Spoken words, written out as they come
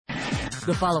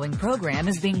The following program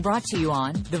is being brought to you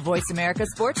on the Voice America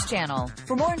Sports Channel.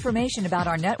 For more information about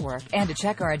our network and to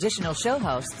check our additional show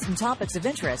hosts and topics of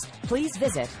interest, please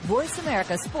visit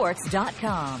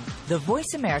voiceamericasports.com. The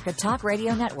Voice America Talk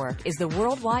Radio Network is the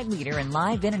worldwide leader in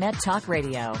live Internet talk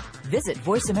radio. Visit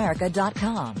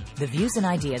voiceamerica.com. The views and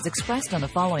ideas expressed on the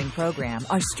following program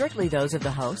are strictly those of the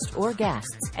host or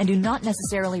guests and do not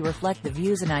necessarily reflect the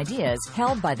views and ideas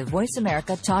held by the Voice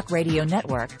America Talk Radio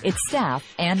Network, its staff,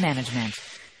 and management.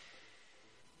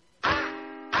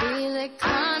 Feel it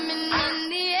coming in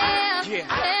the air. Hear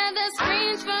the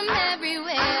screams from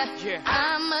everywhere.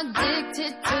 I'm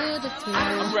addicted to the thrill.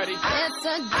 I'm ready. It's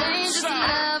a dangerous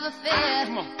love affair.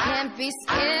 Can't be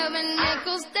scared when it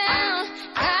goes down.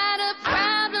 Got a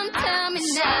problem? Tell me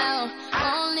now.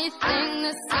 Only thing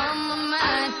that's on my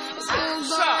mind is who's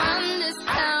gonna run this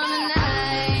town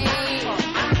tonight.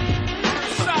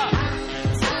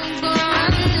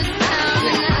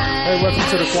 Hey, welcome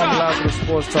to the Kwamie Lassiter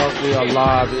Sports Talk. We are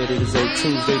live. It is a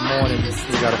Tuesday morning.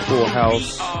 We got a full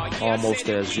house, almost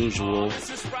as usual.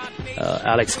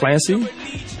 Alex Clancy,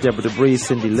 Deborah Debris,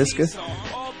 Cindy Liska.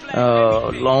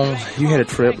 You had a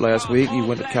trip last week. You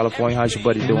went to California. How's your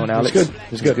buddy doing, Alex?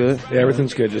 It's good. Yeah,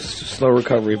 everything's good. Just slow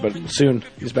recovery, but soon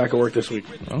he's back at work this week.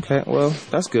 Okay, well,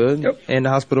 that's good. Yep. In the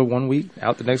hospital 1 week,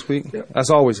 out the next week. Yep. That's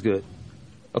always good,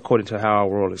 according to how our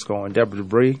world is going. Deborah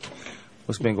Debris,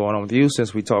 what's been going on with you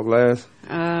since we talked last?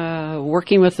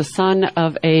 Working with the son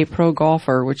of a pro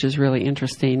golfer, which is really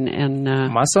interesting. And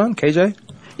My son, KJ?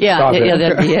 Yeah,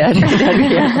 that'd be it.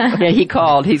 Yeah, he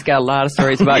called. He's got a lot of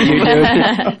stories about you,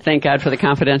 dude. Thank God for the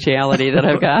confidentiality that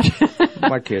I've got.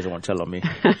 My kids won't tell on me,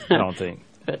 I don't think.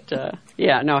 But,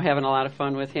 having a lot of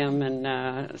fun with him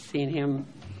and seeing him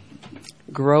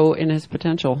grow in his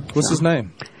potential. What's his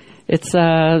name?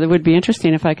 It would be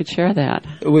interesting if I could share that.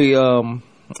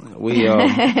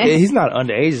 He's not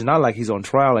underage. It's not like he's on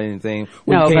trial or anything.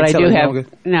 No, but I do have,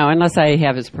 unless I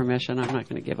have his permission, I'm not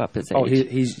going to give up his age. Oh,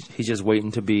 he's just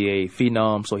waiting to be a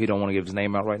phenom, so he don't want to give his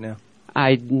name out right now?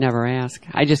 I never ask.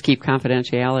 I just keep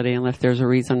confidentiality unless there's a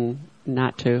reason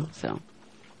not to, so.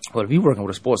 Well, if you're working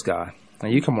with a sports guy,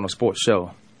 and you come on a sports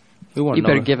show, you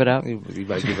better give it up. You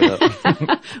better give it up.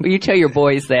 Well, you tell your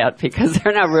boys that because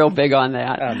they're not real big on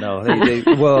that. I know.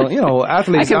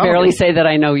 Athletes. I can barely say that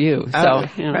I know you. So,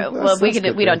 well, we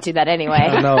don't do that anyway.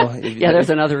 I know. Yeah, there's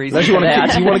another reason for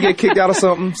that. You want to get kicked out of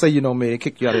something? Say you know me,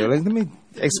 kick you out of here. Let me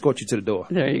escort you to the door.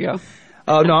 There you go.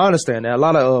 No, I understand that. A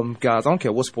lot of guys, I don't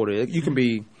care what sport it is. You can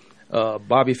be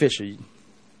Bobby Fischer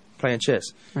playing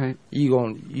chess. Right.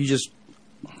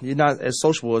 You're not as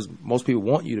sociable as most people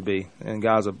want you to be, and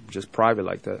guys are just private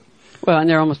like that. Well, and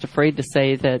they're almost afraid to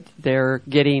say that they're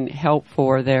getting help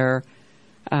for their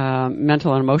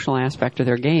mental and emotional aspect of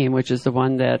their game, which is the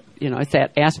one that, it's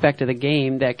that aspect of the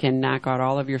game that can knock out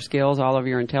all of your skills, all of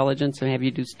your intelligence, and have you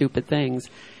do stupid things.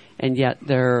 And yet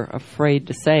they're afraid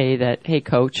to say that, hey,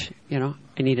 coach, I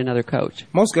need another coach.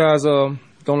 Most guys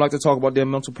don't like to talk about their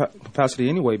mental capacity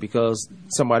anyway, because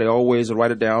somebody always will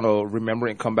write it down or remember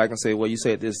it and come back and say, well, you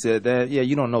said this, said that. Yeah,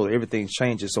 you don't know that everything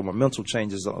changes, so my mental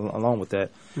changes along with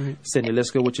that. Mm-hmm. Cindy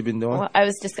Liska, what you been doing? Well, I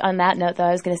was just on that note, though,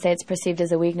 I was going to say it's perceived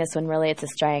as a weakness when really it's a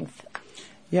strength.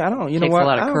 Yeah, I don't. It takes a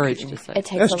lot of courage to say. It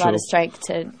takes a lot of strength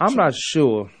to. I'm not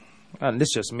sure. This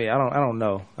is just me. I don't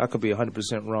know. I could be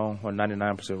 100% wrong or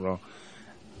 99% wrong.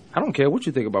 I don't care what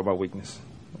you think about my weakness.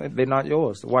 They're not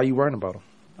yours. Why are you worrying about them?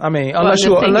 I mean, unless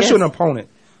you're an opponent.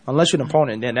 Unless you're an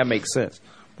opponent, then that makes sense.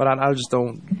 But I just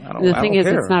don't. The thing is,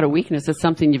 it's not a weakness. It's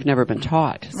something you've never been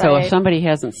taught. Right. So if somebody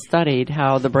hasn't studied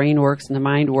how the brain works and the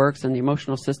mind works and the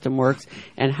emotional system works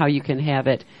and how you can have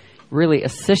it really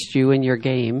assist you in your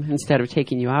game instead of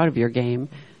taking you out of your game,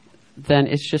 then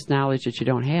it's just knowledge that you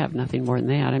don't have. Nothing more than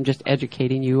that. I'm just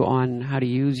educating you on how to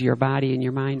use your body and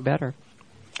your mind better.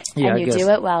 Yeah, and you do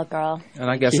it well, girl. And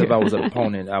I guess if I was an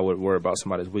opponent, I would worry about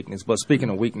somebody's weakness. But speaking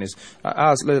of weakness,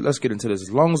 let's get into this.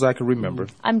 As long as I can remember.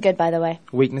 I'm good, by the way.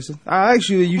 Weaknesses?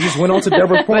 You just went on to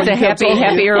Deborah's point. It's a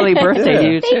happy early birthday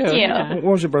to you, too. Thank you.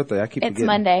 When was your birthday? I keep forgetting. It's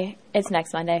Monday. It's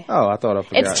next Monday. Oh, I thought I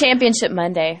forgot. It's Championship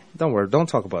Monday. Don't worry. Don't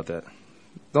talk about that.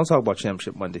 Don't talk about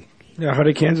Championship Monday. Yeah, how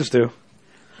did Kansas do?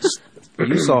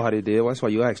 You saw how they did. That's why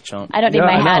you asked, chump. I don't need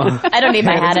my hat. I don't need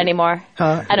my hat anymore.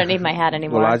 Huh? I don't need my hat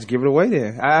anymore. Well, I just give it away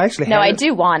then. I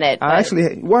do want it.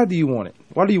 Why do you want it?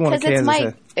 Why do you want a Kansas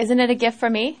hat? Isn't it a gift for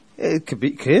me? It can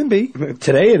be.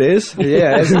 Today it is.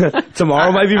 Yeah.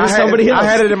 Tomorrow might be for somebody else. I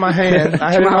had it in my hand.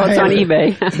 Tomorrow it's on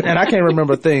eBay. And I can't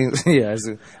remember things. Yeah.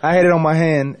 I had it in my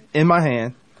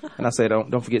hand, and I said,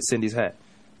 don't forget Cindy's hat.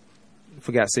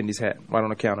 Forgot Cindy's hat right on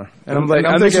the counter, and I'm like,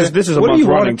 this is a month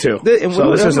running too. So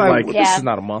this isn't like this is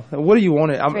not a month. What do you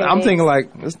want? I'm thinking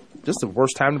like This is the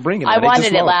worst time to bring it. I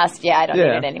wanted it last. Yeah, I don't need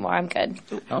it anymore. I'm good.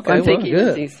 Okay, I'm thinking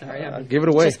good. Sorry, Give it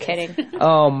away. Just kidding.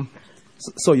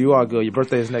 So you are good. Your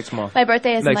birthday is next month. My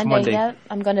birthday is next Monday. Yep,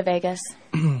 I'm going to Vegas.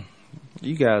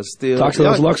 You guys still talk to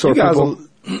those Luxor people.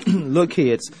 Look,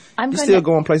 kids. I'm you going still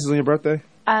going places on your birthday?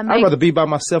 I'd rather be by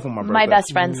myself on my birthday. My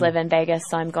best friends live in Vegas,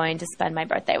 so I'm going to spend my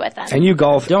birthday with them. And you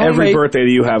golf every birthday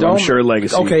that you have, I'm sure,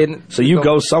 Legacy. Okay. So you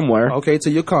go somewhere. Okay, to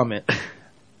your comment.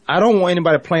 I don't want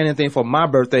anybody planning anything for my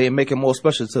birthday and make it more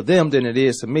special to them than it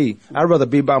is to me. I'd rather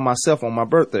be by myself on my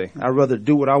birthday. I'd rather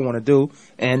do what I want to do.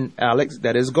 And, Alex,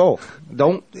 that is golf.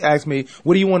 Don't ask me,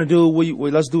 what do you want to do?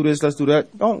 Let's do this, let's do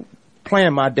that. Don't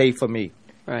plan my day for me.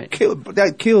 Right.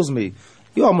 That kills me.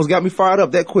 You almost got me fired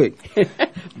up that quick.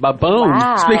 Ba-boom.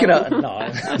 Wow. Speaking of...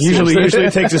 No. Usually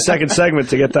it takes a second segment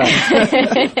to get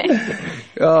that.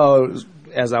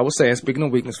 As I was saying, speaking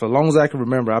of weakness, for as long as I can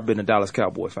remember, I've been a Dallas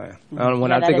Cowboy fan.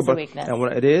 When I think about a weakness.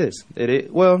 it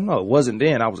is. Well, no, it wasn't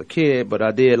then. I was a kid, but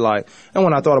I did like. And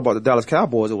when I thought about the Dallas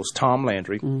Cowboys, it was Tom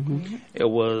Landry, it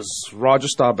was Roger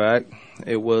Staubach,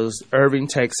 it was Irving,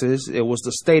 Texas, it was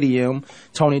the stadium,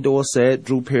 Tony Dorsett,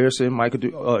 Drew Pearson,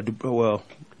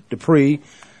 Dupree,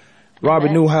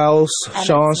 Robert Newhouse,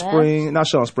 Sean Springs, not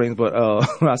Sean Springs, but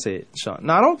I said Sean.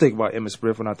 No, I don't think about Emmitt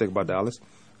Smith when I think about Dallas.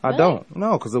 I don't.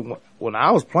 No, because when I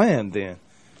was playing then,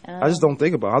 I just don't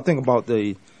think about it. I think about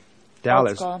the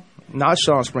Dallas. Not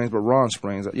Sean Springs, but Ron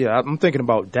Springs. Yeah, I'm thinking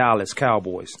about Dallas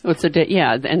Cowboys. It's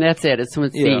and that's it. It's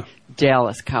the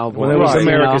Dallas Cowboys. When it was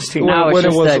America's team. Now it's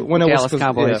just the Dallas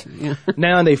Cowboys. Yeah.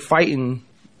 Now they fighting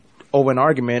over an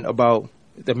argument about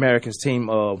the America's team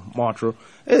mantra.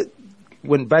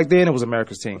 When back then it was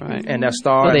America's team, and that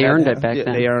star. Well, they earned it back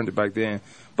then. They earned it back then.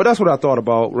 But that's what I thought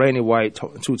about Randy White,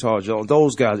 Too Tall Jones,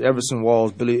 those guys, Everson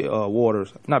Walls, Billy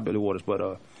Waters, not Billy Waters, but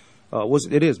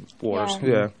it is Waters.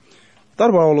 Yeah. Thought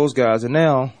about all those guys, and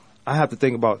now I have to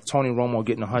think about Tony Romo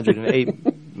getting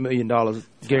 $108 million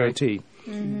guaranteed.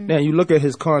 Mm-hmm. Now you look at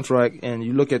his contract and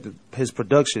you look at his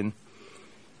production.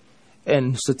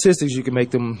 And statistics, you can make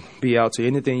them be out to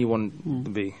anything you want them to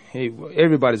be.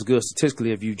 Everybody's good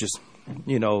statistically if you just,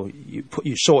 you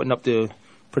shorten up the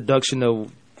production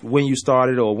of when you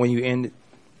started or when you ended.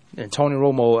 And Tony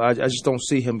Romo, I just don't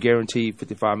see him guaranteed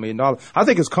 $55 million. I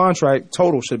think his contract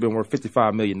total should have been worth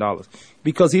 $55 million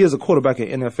because he is a quarterback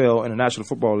in NFL and the National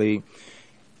Football League.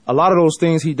 A lot of those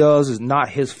things he does is not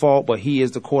his fault, but he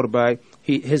is the quarterback.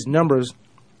 His numbers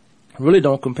really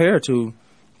don't compare to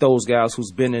those guys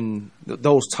who's been in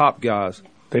those top guys.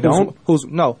 They don't? Who's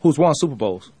won Super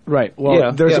Bowls. Right.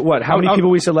 Well, how many people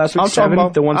we said last week?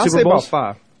 7 that won Super Bowls?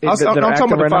 About 5. I'm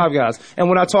talking about the 5 guys. And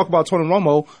when I talk about Tony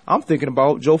Romo, I'm thinking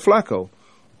about Joe Flacco,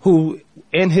 who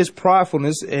in his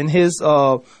pridefulness, in his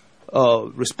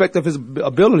respect of his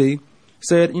ability,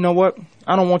 said, you know what,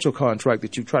 I don't want your contract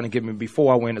that you're trying to give me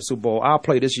before I win the Super Bowl. I'll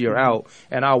play this year out,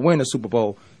 and I'll win the Super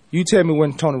Bowl. You tell me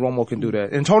when Tony Romo can do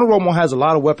that. And Tony Romo has a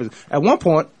lot of weapons. At one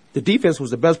point, the defense was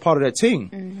the best part of that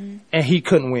team, and he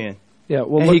couldn't win. Yeah,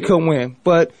 well, he couldn't win.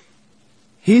 But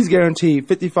he's guaranteed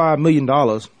 $55 million.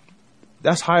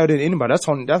 That's higher than anybody. That's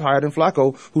higher than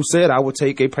Flacco, who said I would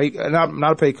take a pay,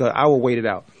 not a pay cut. I will wait it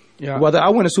out, whether I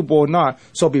win a Super Bowl or not.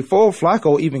 So before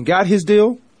Flacco even got his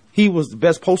deal, he was the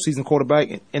best postseason quarterback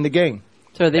in the game.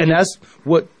 That's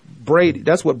what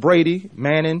Brady,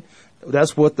 Manning.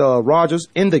 That's what Rodgers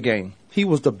in the game. He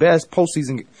was the best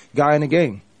postseason guy in the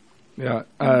game. Yeah.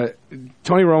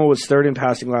 Tony Romo was 3rd in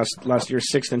passing last year,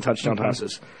 6th in touchdown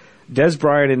passes. Des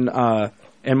Bryant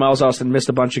and Miles Austin missed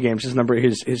a bunch of games.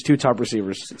 His 2 top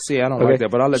receivers. See, I don't like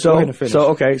that, but I'll let you go ahead and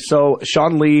finish. So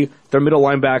Sean Lee, their middle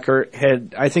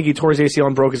linebacker, I think he tore his ACL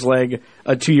and broke his leg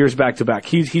 2 years back to back.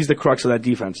 He's the crux of that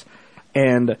defense.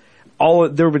 And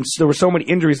there were so many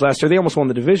injuries last year, they almost won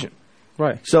the division.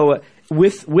 Right. So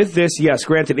with this, yes,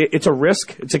 granted, it's a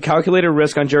risk. It's a calculated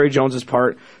risk on Jerry Jones's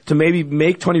part to maybe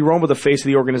make Tony Romo the face of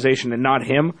the organization and not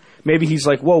him. Maybe he's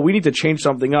like, whoa, we need to change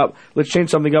something up. Let's change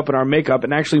something up in our makeup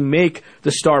and actually make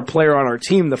the star player on our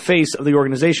team the face of the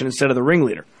organization instead of the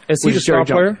ringleader. Is he the star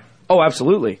player? Oh,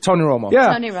 absolutely. Tony Romo.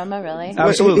 Yeah. Tony Romo, really?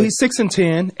 Absolutely. He's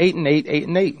 6-10, 8-8,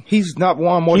 8-8. He's not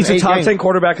won more than 8 games. He's a top 10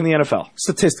 quarterback in the NFL.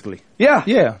 Statistically. Yeah.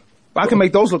 Yeah. I can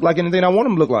make those look like anything I want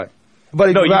them to look like.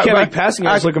 But no, you can't make passing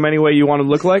yards look him any way you want to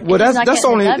look like. Well, that's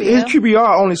only his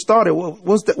QBR only started.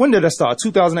 When did that start?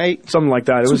 2008, something like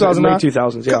that. It was in the late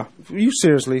 2000s. Yeah. You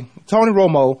seriously? Tony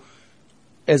Romo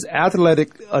is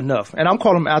athletic enough, and I'm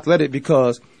calling him athletic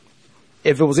because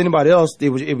if it was anybody else,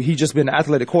 he just been an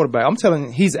athletic quarterback. I'm telling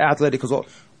you, he's athletic because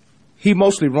he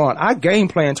mostly run. I game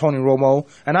plan Tony Romo,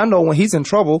 and I know when he's in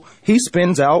trouble, he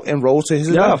spins out and rolls to his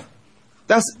left.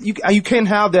 You can't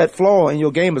have that flaw in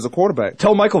your game as a quarterback.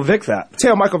 Tell Michael Vick that.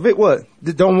 Tell Michael Vick what?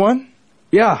 Don't run?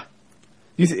 Yeah.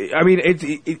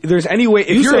 There's any way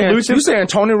if you're elusive. You saying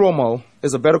Tony Romo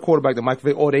is a better quarterback than Michael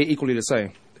Vick, or are they equally the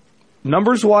same?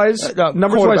 Numbers wise,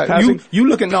 passing. You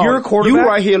looking pure quarterback. You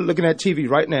right here looking at TV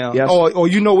right now. Yes. Or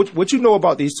you know what you know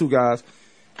about these two guys,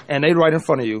 and they right in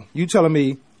front of you. You telling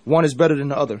me one is better than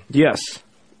the other? Yes.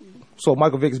 So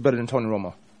Michael Vick is better than Tony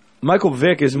Romo. Michael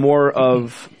Vick is more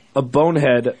of a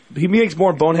bonehead. He makes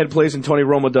more bonehead plays than Tony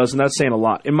Romo does, and that's saying a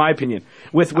lot, in my opinion.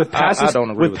 With passes, I don't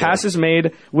agree with passes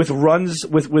made, with runs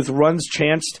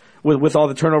chanced, with all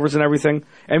the turnovers and everything.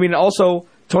 I mean, also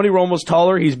Tony Romo's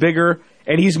taller, he's bigger,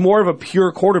 and he's more of a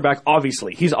pure quarterback.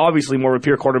 Obviously, he's obviously more of a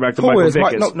pure quarterback than Michael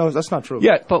Vick is. No, that's not true.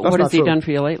 Yeah, but what has he done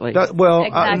for you lately? Exactly.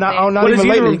 Not what even has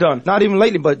lately. He done? Not even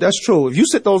lately, but that's true. If you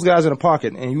sit those guys in a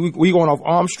pocket and we going off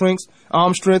arm strength,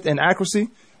 and accuracy,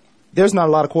 there's not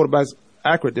a lot of quarterbacks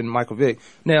accurate than Michael Vick.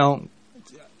 Now,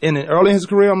 early in his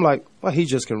career, I'm like, well, he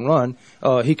just can run.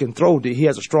 He can throw. He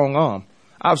has a strong arm.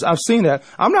 I've seen that.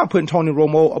 I'm not putting Tony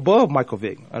Romo above Michael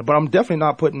Vick, but I'm definitely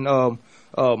not putting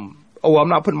I'm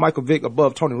not putting Michael Vick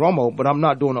above Tony Romo, but I'm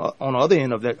not doing on the other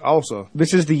end of that also.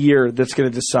 This is the year that's going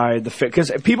to decide the fit,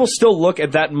 because people still look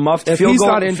at that muffed if field he's goal,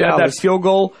 not in Dallas, that field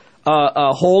goal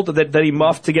hold that he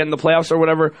muffed to get in the playoffs or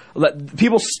whatever.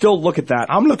 People still look at that.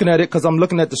 I'm looking at it because I'm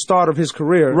looking at the start of his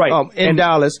career in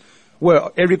Dallas, where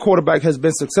every quarterback has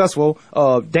been successful.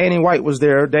 Danny White was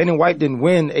there. Danny White didn't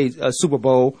win a Super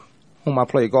Bowl, whom I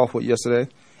played golf with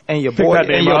yesterday, and your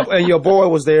boy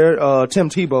was there, Tim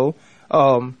Tebow.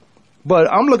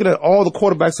 But I'm looking at all the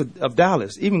quarterbacks of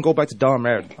Dallas, even go back to Don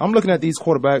Meredith. I'm looking at these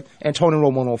quarterbacks, and Tony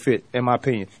Romo don't fit, in my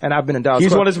opinion. And I've been in Dallas.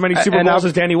 He's won as many Super Bowls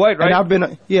as Danny White, right?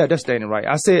 And that's Danny White.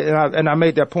 I said, and I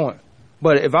made that point.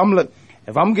 But if I'm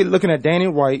looking at Danny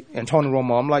White and Tony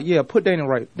Romo, I'm like, yeah, put Danny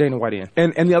White in.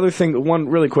 And the other thing, one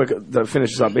really quick that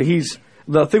finishes up, but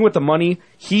the thing with the money,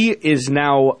 he is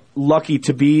now lucky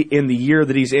to be in the year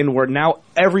that he's in, where now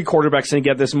every quarterback's going to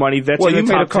get this money. That's in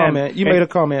the top 10. You made a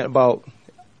comment about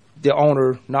the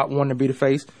owner not wanting to be the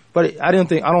face, but I don't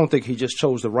think he just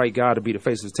chose the right guy to be the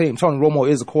face of the team. Tony Romo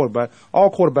is a quarterback. All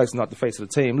quarterbacks are not the face of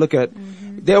the team. Look at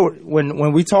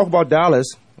when we talk about Dallas,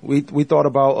 we thought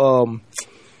about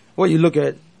you look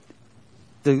at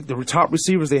the top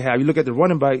receivers they have. You look at the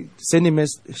running back.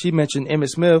 She mentioned Emmitt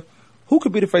Smith. Who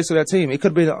could be the face of that team? It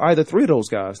could be either three of those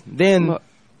guys.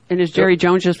 And is Jerry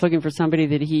Jones just looking for somebody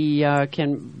that he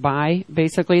can buy,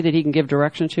 basically, that he can give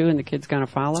direction to, and the kid's going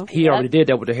to follow? He already did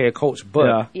that with the head coach,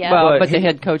 but the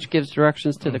head coach gives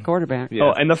directions to the quarterback. Yeah.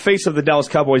 Oh, and the face of the Dallas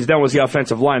Cowboys then was the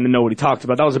offensive line that nobody talked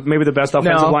about. That was maybe the best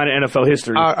offensive line in NFL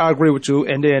history. I agree with you.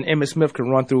 And then Emmitt Smith can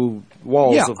run through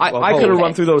walls. Yeah, I could have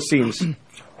run through those seams.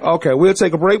 Okay, we'll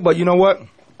take a break, but you know what?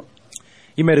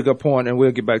 You made a good point, and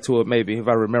we'll get back to it maybe if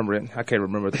I remember it. I can't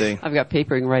remember a thing. I've got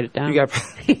paper and write it down.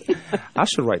 I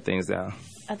should write things down.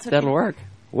 That'll work.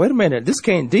 Wait a minute.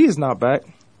 D is not back.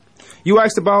 You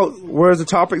asked about where the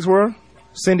topics were?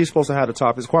 Cindy's supposed to have the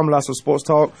topics. Kwamie Lassiter Sports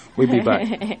Talk. We'll be back.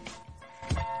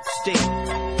 Still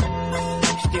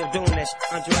doing that,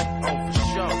 Andre? Oh, for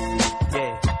sure.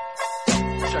 Yeah.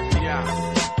 Check me out.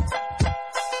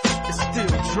 It's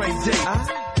still Dre Day.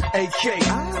 AK.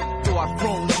 I've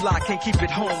grown a lot, can't keep it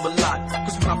home a lot.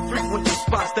 Cause when I frequent the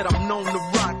spots that I'm known to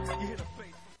rock, you hear the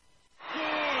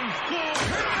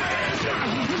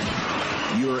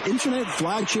face. Your internet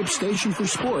flagship station for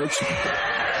sports.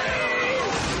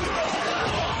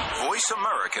 Voice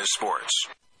America Sports.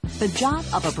 The job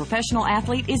of a professional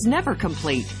athlete is never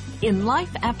complete. In Life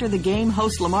After the Game,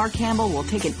 host Lamar Campbell will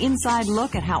take an inside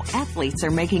look at how athletes are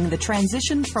making the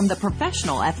transition from the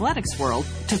professional athletics world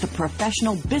to the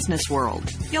professional business world.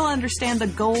 You'll understand the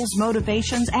goals,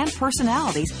 motivations, and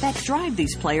personalities that drive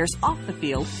these players off the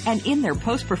field and in their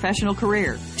post-professional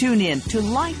career. Tune in to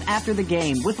Life After the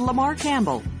Game with Lamar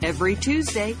Campbell every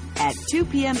Tuesday at 2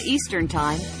 p.m. Eastern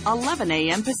Time, 11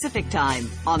 a.m. Pacific Time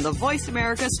on the Voice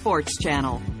America Sports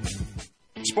Channel.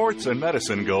 Sports and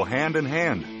medicine go hand in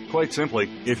hand. Quite simply,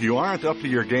 if you aren't up to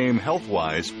your game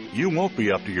health-wise, you won't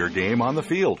be up to your game on the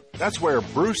field. That's where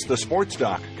Bruce the Sports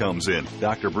Doc comes in.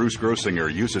 Dr. Bruce Grossinger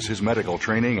uses his medical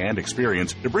training and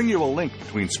experience to bring you a link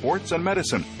between sports and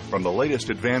medicine, from the latest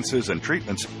advances and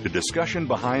treatments to discussion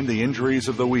behind the injuries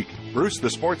of the week. Bruce the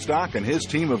Sports Doc and his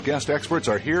team of guest experts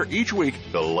are here each week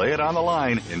to lay it on the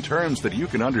line in terms that you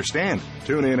can understand.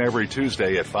 Tune in every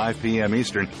Tuesday at 5 p.m.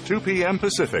 Eastern, 2 p.m.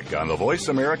 Pacific on the Voice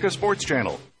America Sports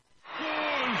Channel.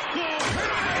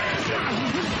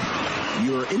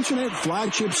 Your internet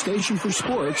flagship station for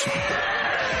sports.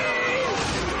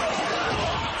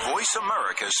 Voice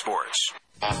America Sports.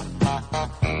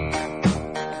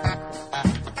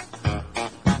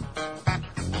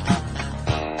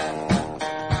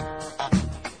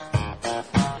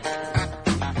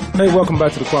 Hey, welcome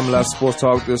back to the Kwamie Lassiter Sports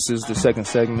Talk. This is the second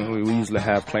segment. We usually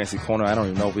have Clancy Corner. I don't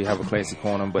even know if we have a Clancy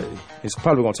Corner, but it's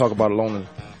probably going to talk about along the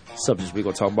subjects we're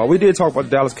going to talk about. We did talk about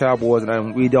the Dallas Cowboys,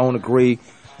 and we don't agree.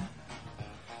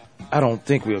 I don't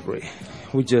think we agree.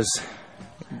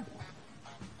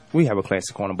 We have a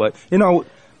Clancy Corner, but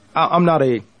I'm not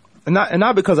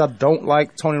not because I don't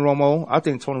like Tony Romo. I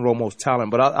think Tony Romo's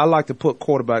talent, but I like to put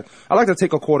quarterback. I like to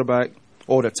take a quarterback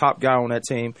or the top guy on that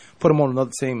team, put him on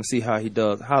another team and see how he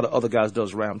does, how the other guys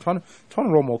does around him. Tony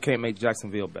Romo can't make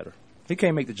Jacksonville better. He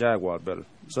can't make the Jaguars better.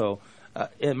 So,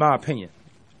 in my opinion,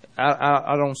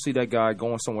 I don't see that guy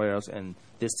going somewhere else and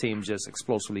this team just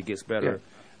explosively gets better.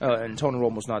 Yeah. And Tony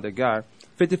Romo's not that guy.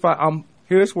 55.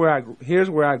 Here's where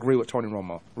I agree with Tony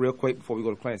Romo. Real quick before we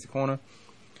go to Clancy Corner.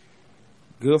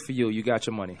 Good for you. You got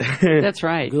your money. That's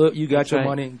right. Good. You got your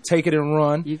money. Take it and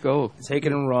run. You go. Take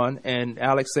it and run. And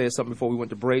Alex said something before we went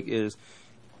to break is,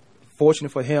 fortunate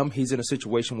for him, he's in a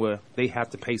situation where they have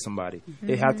to pay somebody. Mm-hmm.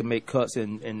 They have to make cuts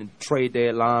and trade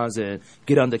deadlines and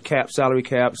get under salary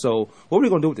cap. So what are we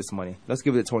going to do with this money? Let's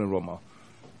give it to Tony Romo.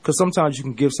 Because sometimes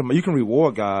you can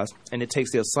reward guys, and it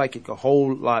takes their psychic a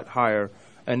whole lot higher,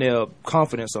 and their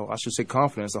confidence, or I should say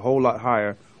confidence, a whole lot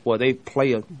higher, where they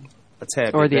play a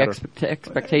tad or bit better. The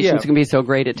expectations can be so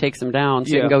great it takes them down,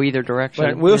 so you can go either direction.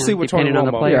 But we'll see what Tony Romo. On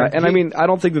the player. Yeah, and I mean, I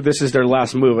don't think that this is their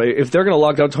last move. If they're going to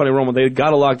lock down Tony Romo, they've got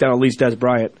to lock down at least Des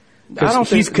Bryant. I don't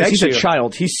think because he's a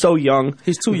child. He's so young.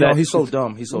 He's too young. He's so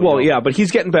dumb. He's so young. Yeah, but he's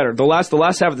getting better. The last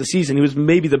half of the season, he was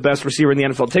maybe the best receiver in the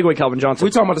NFL. Take away Calvin Johnson. We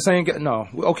talking about the same guy? No.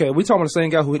 Okay, we talking about the same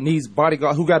guy who needs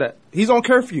bodyguard. He's on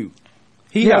curfew.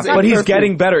 But he's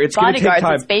getting better. It's going to take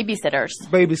time. Bodyguards, it's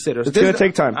babysitters. It's going to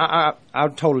take time. I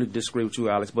totally disagree with you,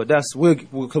 Alex. But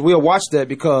we'll watch that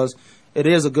because it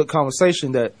is a good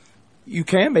conversation that you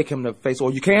can make him the face,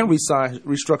 or you can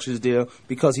restructure his deal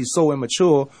because he's so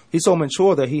immature. He's so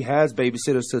mature that he has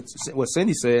babysitters. To what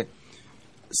Cindy said,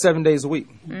 7 days a week.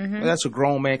 Mm-hmm. That's a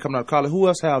grown man coming out of college. Who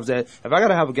else has that? If I got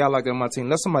to have a guy like that on my team,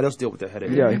 let somebody else deal with that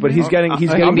headache. Yeah, but he's getting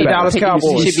better. Dallas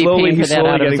Cowboys. He's slowly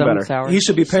getting better. He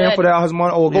should be paying for that out of his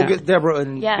money, or go get Deborah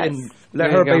and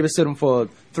let her babysit him for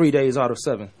 3 days out of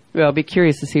 7. Well, I'll be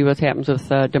curious to see what happens with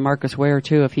DeMarcus Ware,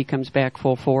 too, if he comes back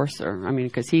full force.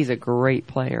 Because he's a great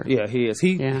player. Yeah, he is.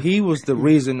 He was the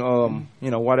reason,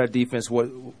 why that defense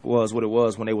was what it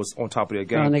was when they was on top of their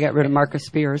game. And they got rid of Marcus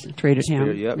Spears and traded him.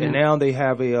 Yep. Yeah. And now they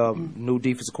have a new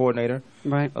defensive coordinator.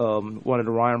 Right. One of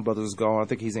the Ryan brothers is gone. I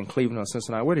think he's in Cleveland or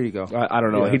Cincinnati. Where did he go? I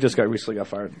don't know. Yeah. He just recently got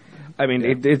fired. I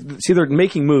mean, see, they're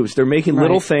making moves. They're making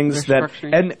little things that,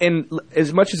 and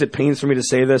as much as it pains for me to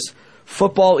say this,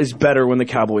 football is better when the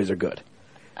Cowboys are good.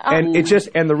 And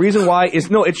the reason why is,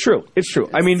 it's true. It's true.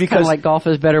 I mean, because kind of like golf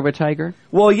is better with Tiger.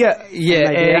 Well, exactly.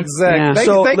 Yeah.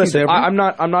 So listen, I'm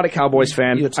not a Cowboys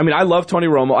fan. I mean, I love Tony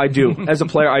Romo. I do. As a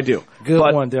player, I do. Good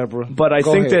one, Deborah. But I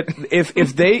think that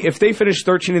if they finish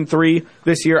 13-3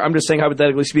 this year, I'm just saying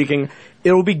hypothetically speaking,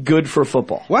 it'll be good for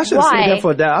football. Well, I should have said that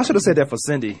for I should have said that for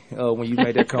Cindy when you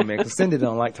made that comment, because Cindy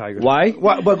don't like Tiger. Why?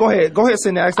 But go ahead,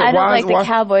 Cindy. I don't like the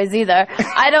Cowboys either.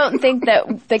 I don't think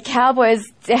that the Cowboys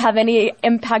have any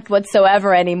impact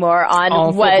whatsoever anymore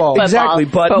on what football. Exactly,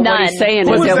 but none. What he's saying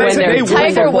is that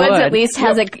Tiger Woods at least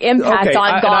has an impact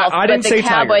on golf, I didn't but say the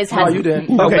Cowboys Tiger. have. No, you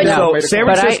didn't. Okay, so San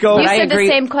Francisco. You said the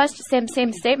same question,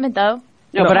 same statement though.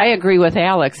 No, but I agree with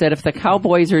Alex that if the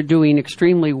Cowboys are doing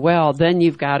extremely well, then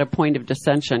you've got a point of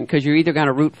dissension because you're either going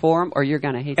to root for them or you're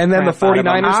going to hate them. And then the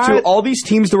 49ers, too. All these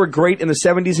teams that were great in the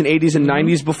 70s and 80s and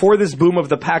 90s before this boom of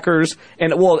the Packers,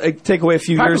 and, take away a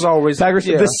few years. Packers,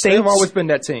 the Saints. They've always been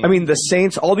that team. I mean, the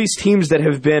Saints, all these teams that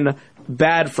have been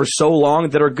bad for so long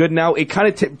that are good now, it kind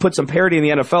of puts some parity in the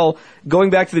NFL.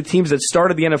 Going back to the teams that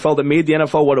started the NFL, that made the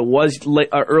NFL what it was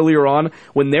earlier on,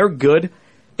 when they're good,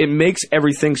 it makes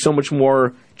everything so much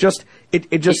more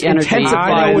it just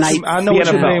intensifies. I know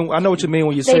what you mean. I know what you mean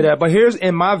when you say that. But here's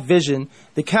in my vision,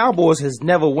 the Cowboys has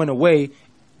never went away.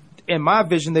 In my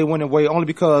vision, they went away only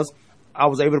because I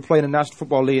was able to play in the National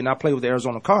Football League and I played with the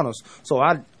Arizona Cardinals. So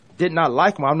I did not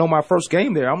like them. I know my first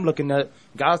game there. I'm looking at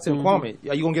guys saying, Kwamie,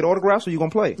 are you gonna get autographs or are you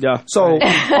gonna play? Yeah. So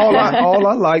all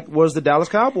I liked was the Dallas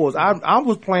Cowboys. I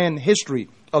was playing history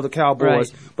of the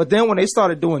Cowboys. Right. But then when they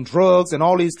started doing drugs and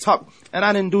all these and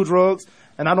I didn't do drugs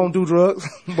and I don't do drugs,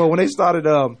 but when they started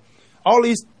all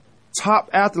these top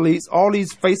athletes, all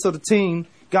these face of the team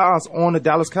guys on the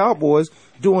Dallas Cowboys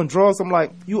doing drugs, I'm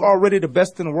like, you already the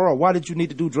best in the world. Why did you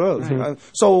need to do drugs?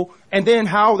 Mm-hmm. And then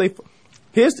how they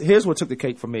here's what took the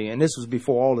cake for me, and this was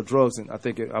before all the drugs, and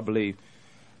I believe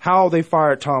how they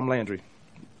fired Tom Landry.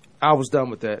 I was done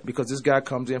with that because this guy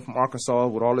comes in from Arkansas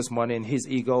with all this money and his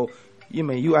ego.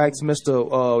 You ask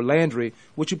Mr. Landry,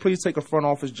 would you please take a front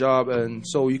office job and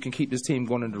so you can keep this team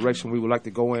going in the direction we would like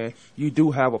to go in? You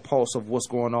do have a pulse of what's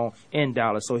going on in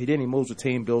Dallas. So he moves the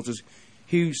team, builds this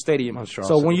huge stadium.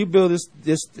 So when you build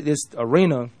this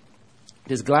arena,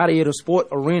 this gladiator sport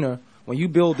arena, when you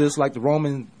build this like the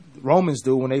Romans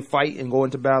do when they fight and go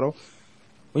into battle,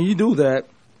 when you do that,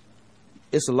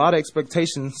 it's a lot of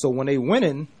expectations. So when they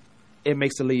winning, it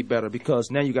makes the league better because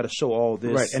now you got to show all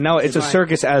this. Right, and now it's a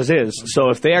circus as is.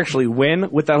 So if they actually win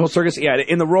with that whole circus,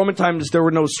 in the Roman times there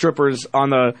were no strippers on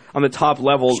the top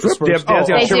level. Strippers? They had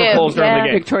stripper poles during the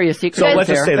game. Victoria's Secret. So let's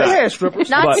just say that. They had strippers.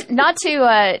 Not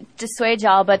to dissuade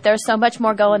y'all, but there's so much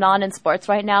more going on in sports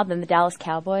right now than the Dallas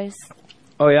Cowboys.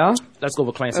 Oh, yeah? Let's go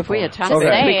with Clancy. If we had topics,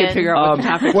 Okay. we could figure out what the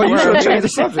topics Well, you were. should change the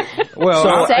subject. Well,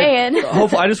 Just saying.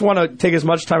 Hopefully, I just want to take as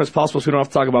much time as possible so we don't have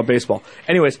to talk about baseball.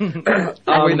 Anyways,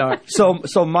 we're not.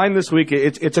 So mine this week,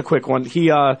 it's a quick one.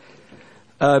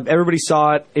 Everybody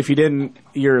saw it. If you didn't,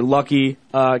 you're lucky.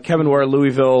 Kevin Ware,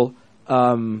 Louisville,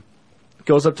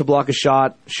 goes up to block a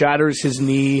shot, shatters his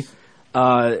knee.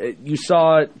 You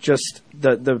saw just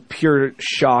the pure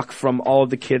shock from all of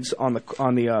the kids on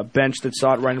the bench that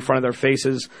saw it right in front of their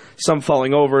faces. Some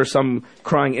falling over, some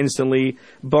crying instantly.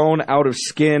 Bone out of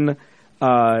skin.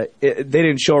 They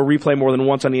didn't show a replay more than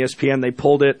once on ESPN. They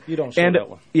pulled it. You don't show that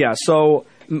one. Yeah. So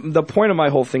the point of my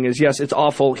whole thing is, yes, it's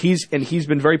awful. He's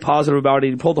been very positive about it.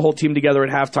 He pulled the whole team together at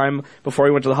halftime before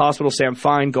he went to the hospital. Say, I'm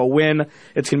fine. Go win.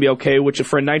 It's gonna be okay. Which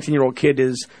for a 19-year-old kid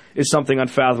is something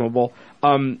unfathomable.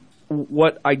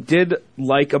 What I did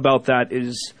like about that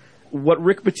is what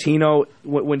Rick Pitino,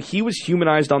 when he was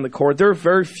humanized on the court, there are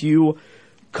very few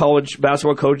college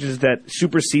basketball coaches that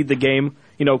supersede the game.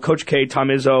 Coach K, Tom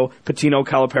Izzo, Pitino,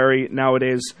 Calipari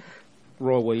nowadays.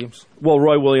 Roy Williams. Well,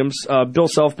 Roy Williams, Bill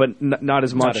Self, but not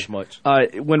as much. Not as much.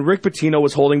 When Rick Pitino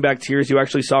was holding back tears, you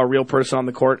actually saw a real person on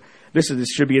the court. This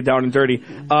should be a down and dirty.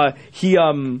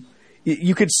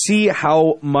 You could see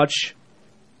how much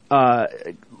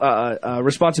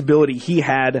responsibility he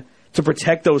had to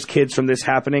protect those kids from this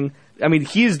happening. I mean,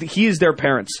 he is their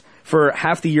parents for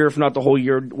half the year, if not the whole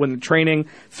year, when training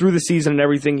through the season and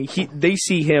everything. They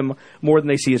see him more than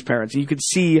they see his parents. And you could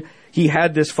see he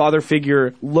had this father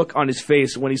figure look on his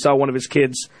face when he saw one of his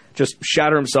kids just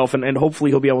shatter himself, and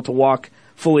hopefully he'll be able to walk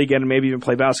fully again and maybe even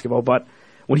play basketball. But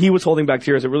when he was holding back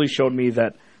tears, it really showed me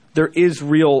that there is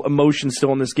real emotion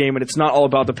still in this game, and it's not all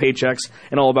about the paychecks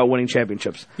and all about winning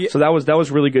championships. Yeah. So that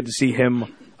was really good to see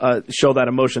him show that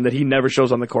emotion that he never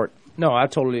shows on the court. No, I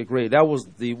totally agree. That was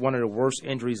one of the worst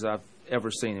injuries I've ever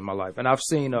seen in my life, and I've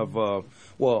seen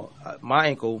my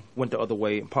ankle went the other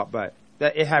way and popped back.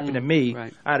 That it happened to me.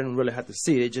 Right. I didn't really have to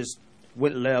see it. It just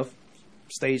went left,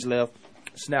 stage left,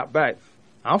 snapped back.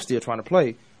 I'm still trying to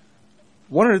play.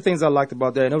 One of the things I liked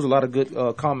about that, and there was a lot of good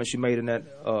comments you made in that,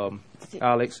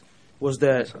 Alex, was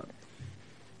that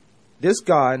this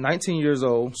guy, 19 years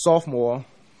old, sophomore,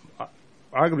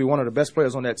 arguably one of the best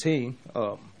players on that team,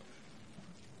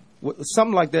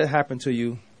 something like that happened to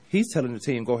you, he's telling the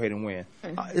team, go ahead and win.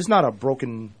 It's not a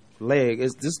broken leg.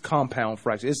 It's this compound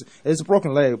fracture. It's a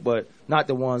broken leg, but not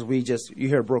the ones you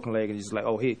hear a broken leg and you're just like,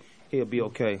 oh, he'll be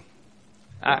okay.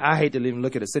 I hate to even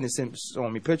look at it. Sidney Sims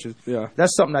showing me pictures. Yeah,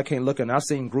 that's something I can't look at. And I've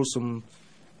seen gruesome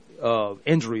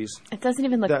injuries. It doesn't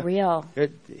even look real.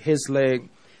 His leg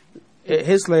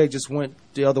just went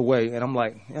the other way, and I'm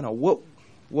like, what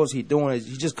was he doing?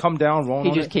 He just come down wrong.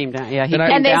 He just came down. Yeah, he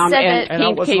came down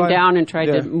and came down and tried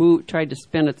to move, tried to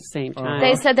spin at the same time.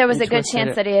 They said there was a good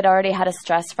chance that he had already had a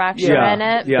stress fracture in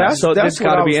it. Yeah, so that's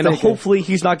got to be. And hopefully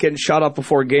he's not getting shot up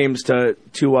before games to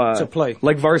play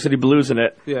like Varsity Blues in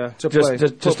it. Yeah, to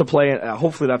play.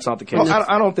 Hopefully that's not the case. No,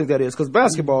 I don't think that is, because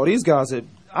basketball. These guys,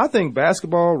 I think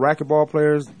basketball, racquetball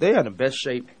players, they are in the best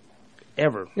shape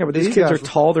ever. Yeah, but these kids are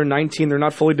tall. They're 19. They're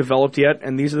not fully developed yet,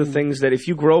 and these are the things that if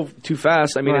you grow too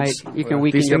fast, I mean, you can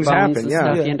weaken your bones and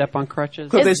stuff. You end up on crutches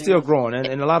because they're still growing,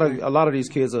 and a lot of these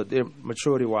kids are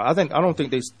maturity wise. I don't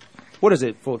think they. What is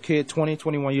it for a kid 20,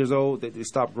 21 years old that they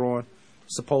stop growing,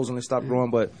 supposedly stop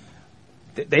growing, but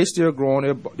they still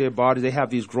growing their bodies. They have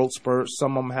these growth spurts.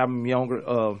 Some of them have them younger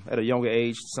at a younger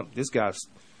age. This guy's.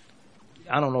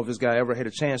 I don't know if this guy ever had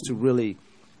a chance to really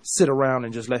sit around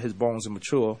and just let his bones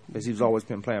mature, because he's always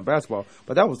been playing basketball.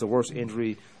 But that was the worst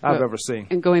injury I've ever seen.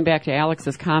 And going back to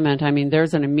Alex's comment, I mean,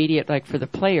 there's an immediate, like for the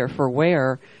player, for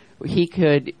Ware, he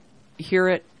could hear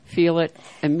it, feel it,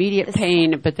 immediate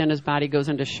pain, but then his body goes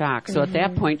into shock. So at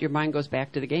that point, your mind goes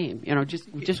back to the game.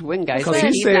 Just win, guys. Because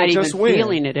he's not even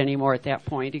feeling it anymore at that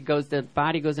point. The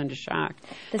body goes into shock.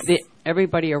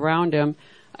 Everybody around him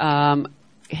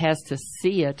has to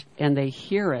see it, and they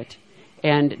hear it.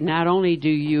 And not only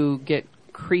do you get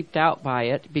creeped out by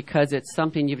it because it's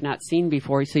something you've not seen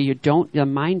before, so the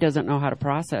mind doesn't know how to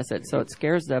process it, so it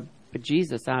scares the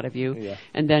bejesus out of you. Yeah.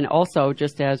 And then also,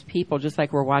 just as people, just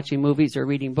like we're watching movies or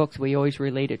reading books, we always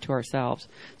relate it to ourselves.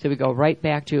 So we go right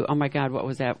back to, oh my God, what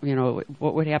was that?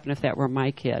 What would happen if that were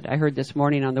my kid? I heard this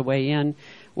morning on the way in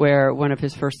where one of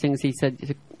his first things he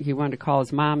said, he wanted to call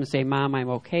his mom and say, Mom, I'm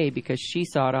okay, because she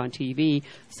saw it on TV,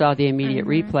 saw the immediate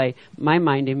replay. My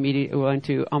mind immediately went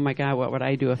to, oh my God, what would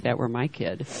I do if that were my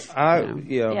kid? If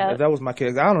that was my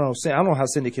kid, I don't know how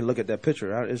Cindy can look at that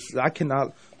picture. I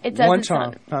cannot. It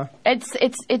doesn't.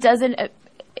 It doesn't.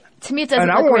 To me, it doesn't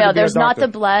look real. There's not the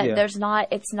blood. Yeah. There's not.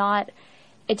 It's not.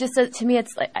 It just to me,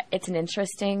 it's like it's an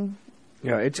interesting.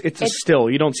 Yeah, it's a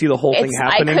still. You don't see the whole thing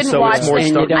happening, it's more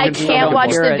stuff. I can't watch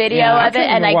the video of it,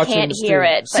 and I can't hear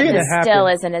it. But the still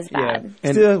isn't as bad.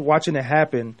 Yeah. Still watching it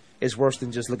happen is worse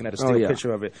than just looking at a still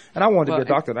picture of it. And I wanted to be a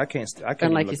doctor, and I can't.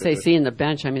 And like you say, seeing the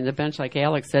bench. I mean, the bench, like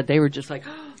Alex said, they were just like,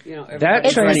 that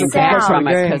changed the complexion of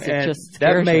the game, because it just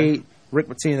that made Rick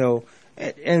Pitino.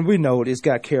 And we know this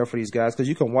guy cared for these guys because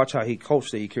you can watch how he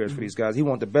coached that he cares for these guys. He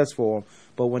wanted the best for them.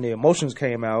 But when the emotions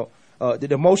came out, the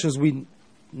emotions we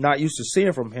not used to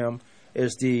seeing from him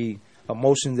is the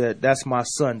emotion that's my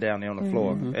son down there on the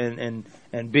floor.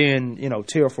 And being,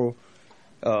 tearful.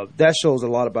 That shows a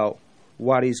lot about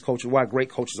why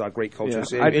great coaches are great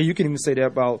coaches. Yeah. And you can even say that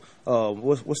about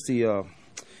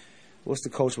what's the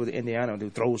coach with Indiana who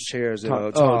throws chairs?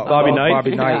 Bobby Knight.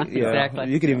 Bobby Knight. Yeah,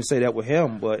 exactly. You can even say that with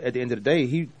him. But at the end of the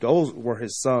day, those were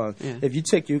his sons. Yeah. If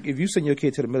you send your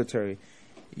kid to the military,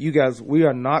 you guys, we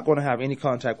are not going to have any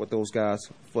contact with those guys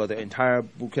for the entire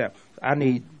boot camp. I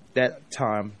need that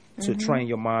time to train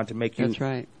your mind to make you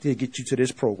to get you to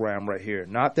this program right here,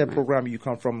 not that program you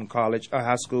come from in college or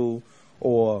high school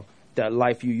or that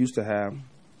life you used to have.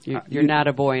 You're not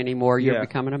a boy anymore. You're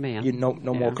becoming a man. No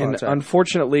more contact. And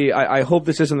unfortunately, I hope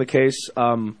this isn't the case.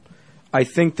 I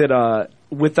think that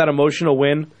with that emotional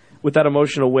win,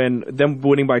 them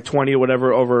winning by 20 or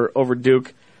whatever over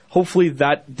Duke, hopefully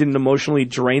that didn't emotionally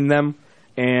drain them.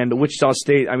 And Wichita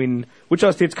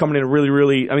State's coming in really,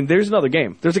 really. I mean, there's another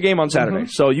game. There's a game on Saturday.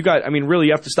 So really,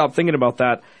 you have to stop thinking about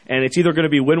that. And it's either going to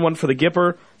be win one for the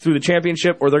Gipper through the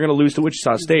championship, or they're going to lose to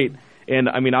Wichita State. And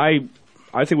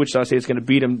I think Wichita State is going to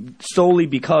beat them solely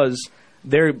because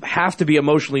they have to be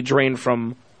emotionally drained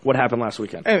from what happened last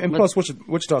weekend. And plus,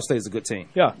 Wichita State is a good team.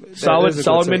 Yeah,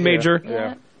 solid mid-major.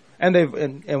 Yeah.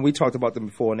 And we talked about them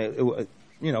before, and it was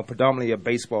predominantly a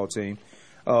baseball team.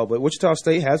 But Wichita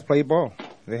State has played ball.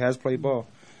 They has played ball.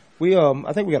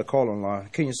 I think we got a call online.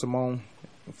 Kenya Simone,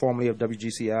 formerly of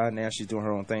WGCI, now she's doing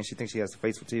her own thing. She thinks she has the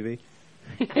face for TV.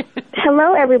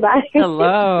 Hello, everybody.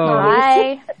 Hello.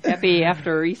 Hi. Happy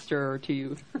after Easter to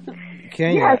you.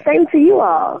 Kenya. Yeah, same to you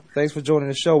all. Thanks for joining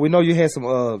the show. We know you had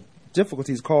some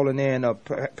difficulties calling in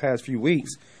past few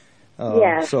weeks.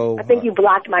 Yeah, so I think you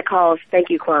blocked my calls.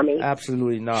 Thank you, Kwamie.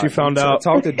 Absolutely not. She found out.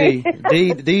 Talk to D.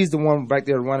 D's the one back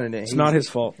there running it. It's not his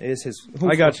fault. It's his.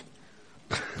 I got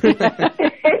you.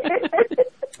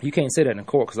 You can't say that in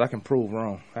court because I can prove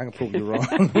wrong. I can prove you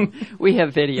wrong. We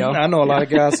have video. I know a lot of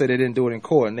guys say they didn't do it in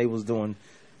court and they was doing.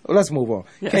 Well, let's move on.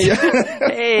 Yes. Kenya.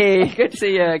 Hey, good to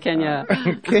see you, Kenya.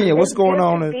 Kenya, what's going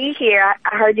on? Good to be here.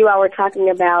 I heard you all were talking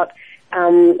about,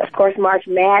 of course, March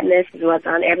Madness is what's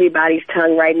on everybody's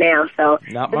tongue right now. So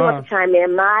I just want to chime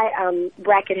in. My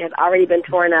bracket has already been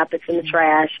torn up. It's in the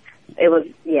trash. I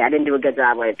didn't do a good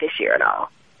job on it this year at all.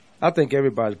 I think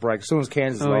everybody's bracket. As soon as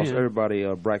Kansas lost, everybody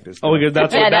bracket is. Oh,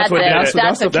 that's what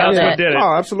did it.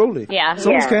 Oh, absolutely. Yeah. As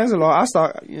soon as Kansas lost, I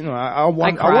thought,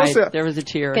 I cried. There was a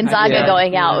tear. Gonzaga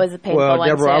going out was a painful one,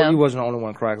 Deborah, you wasn't the only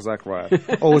one crying because I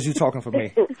cried. Or was you talking for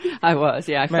me? I was.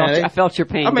 Yeah, I felt your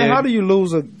pain. I mean, how do you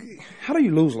lose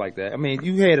like that? I mean,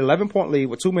 you had 11-point lead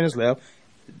with 2 minutes left.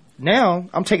 Now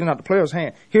I'm taking out the player's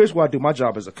hand. Here's where I do my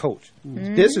job as a coach.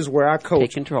 Mm-hmm. This is where I coach.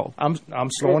 Take control. I'm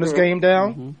slowing this game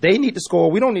down. Mm-hmm. They need to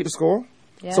score. We don't need to score.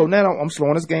 Yeah. So now I'm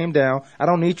slowing this game down. I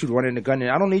don't need you to run in the gun.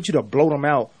 I don't need you to blow them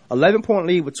out. 11-point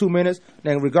lead with 2 minutes.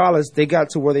 Then regardless, they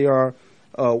got to where they are.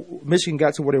 Michigan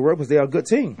got to where they were because they are a good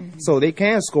team. Mm-hmm. So they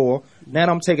can score. Now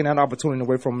I'm taking that opportunity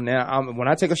away from them. Now when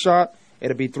I take a shot,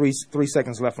 it'll be three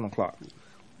seconds left on the clock.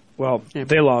 Well,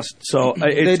 they lost, so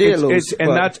they did lose,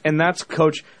 and that's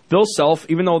Coach Bill Self.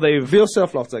 Bill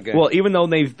Self lost that game. Well, even though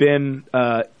they've been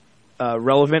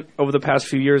relevant over the past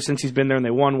few years since he's been there and they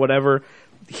won whatever,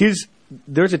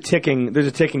 there's a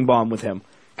ticking bomb with him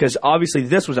because obviously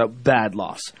this was a bad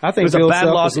loss. I think it was Bill a bad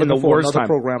Self loss in the worst time.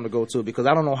 Program to go to because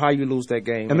I don't know how you lose that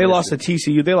game. And they lost to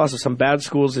TCU. They lost to some bad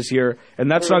schools this year,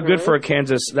 and that's not good for a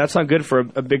Kansas. That's not good for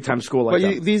a big time school like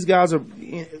that. These guys are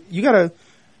you gotta.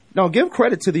 Now, give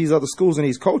credit to these other schools and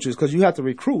these coaches because you have to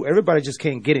recruit. Everybody just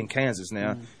can't get in Kansas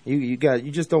now. You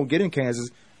just don't get in Kansas,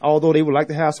 although they would like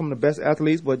to have some of the best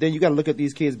athletes. But then you got to look at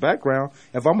these kids' background.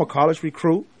 If I'm a college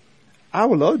recruit, I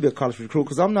would love to be a college recruit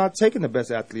because I'm not taking the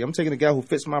best athlete. I'm taking a guy who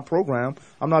fits my program.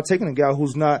 I'm not taking a guy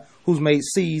who's made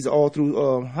C's all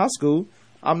through high school.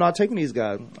 I'm not taking these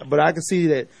guys. But I can see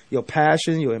that your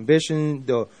passion, your ambition,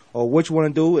 or what you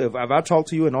want to do. If I talk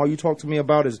to you and all you talk to me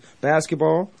about is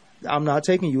basketball, I'm not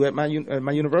taking you at my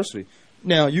university.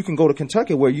 Now, you can go to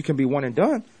Kentucky where you can be one and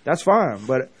done. That's fine.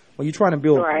 But when you're trying to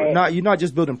build, you're not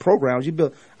just building programs.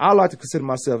 I like to consider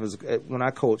myself as, when I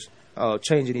coach,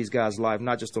 changing these guys' life,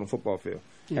 not just on the football field.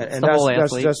 Yeah, and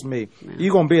that's just me. Yeah.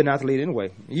 You're going to be an athlete anyway.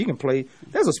 You can play.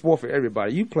 There's a sport for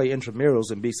everybody. You play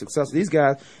intramurals and be successful. These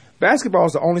guys, basketball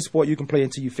is the only sport you can play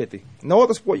until you're 50. No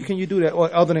other sport can you do that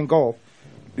other than golf.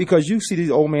 Because you see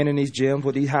these old men in these gyms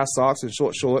with these high socks and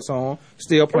short shorts on,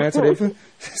 still playing till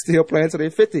they're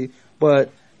 50.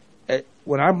 But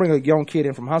when I bring a young kid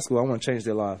in from high school, I want to change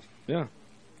their lives. Yeah.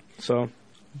 So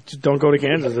just don't go to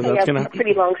Kansas, and that's a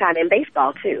pretty long time in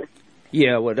baseball too.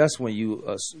 Yeah, well, that's when you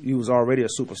was already a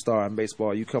superstar in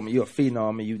baseball. You're a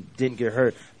phenom, and you didn't get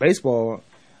hurt. Baseball,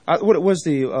 what was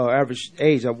the average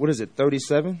age? What is it?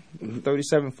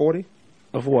 37, 40?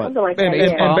 Of what? Like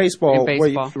in baseball.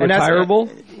 Retirable?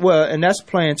 And that's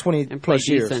playing 20-plus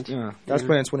years. Yeah. That's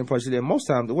playing 20-plus years. And most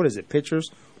times, what is it, pitchers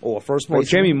or first base? Well,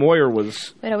 Jamie Moyer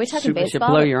was... Wait, are we talking baseball? You should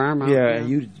blow your arm out. Yeah, and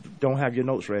you don't have your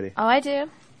notes ready. Oh, I do.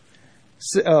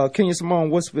 Kenya Simone,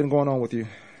 what's been going on with you?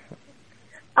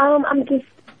 I'm just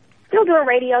still doing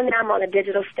radio now. I'm on a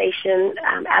digital station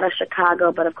out of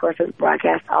Chicago, but of course it's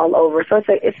broadcast all over. So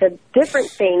it's a different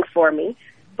thing for me,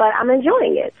 but I'm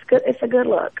enjoying it. It's good. It's a good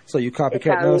look. So you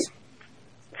copycatting us?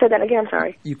 Say that again.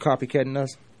 Sorry. You copycatting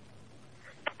us?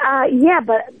 Yeah,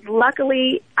 but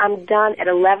luckily I'm done at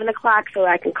 11 o'clock, so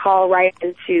I can call right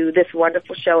into this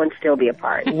wonderful show and still be a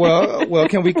part. Well,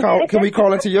 can we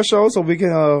call into your show so we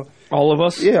can? All of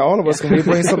us? Yeah, all of us. Can we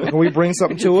bring something? Can we bring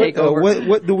something to it?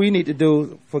 What do we need to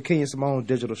do for Kenya Simone's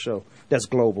digital show that's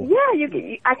global?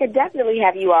 Yeah, I could definitely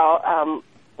have you all.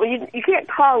 Well, you can't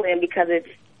call in because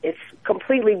it's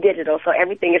completely digital, so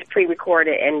everything is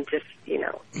pre-recorded and just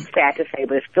sad to say,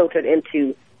 but it's filtered in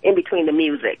between the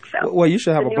music. So well, you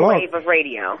should have a blog. Wave of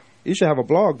radio. You should have a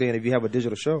blog then if you have a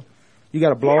digital show. You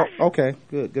got a blog? Yes. Okay,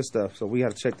 good stuff. So we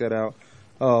got to check that out.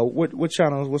 What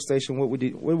channels? What station? What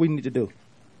do we need to do?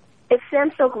 It's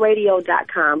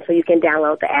samsilkradio.com, so you can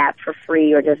download the app for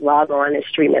free or just log on and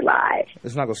stream it live.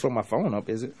 It's not going to slow my phone up,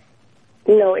 is it?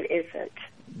 No, it isn't.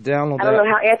 Download. I don't know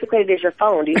how antiquated is your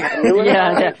phone. Do you have a new one?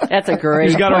 Yeah, that's a great.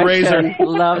 He's got question. a razor.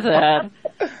 Love that.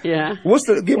 Yeah. What's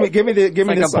the? Give me like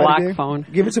the a site block again. phone.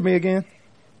 Give it to me again.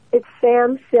 It's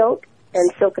Sam Silk,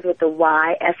 and Silk is with the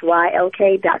Y,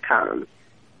 SYLK.com.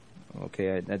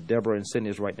 Okay, Deborah and Cindy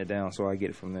is writing it down, so I get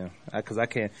it from them. Because I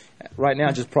can't right now.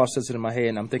 I just process it in my head,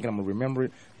 and I'm thinking I'm gonna remember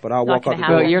it. But I'll walk out the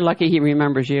door. Well, you're lucky he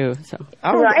remembers you. So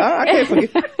I can't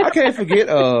forget. I can't forget.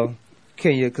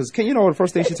 Kenya, because the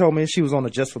first thing she told me, she was on the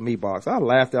Just For Me box. I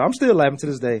laughed at her. I'm still laughing to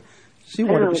this day. She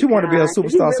wanted to be a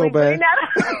superstar so bad.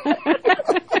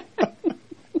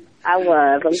 I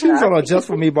was. She was on a Just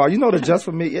For Me box. You know the Just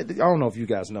For Me. I don't know if you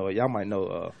guys know it. Y'all might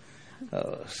know.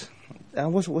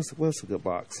 What's a good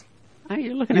box? Oh,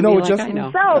 you're looking at me like I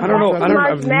know. So, I don't know. I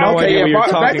have no idea what you're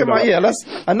talking about. Let's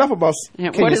enough about.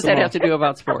 What does that have to do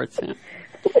about sports? Yeah.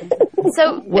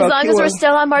 So as long as we're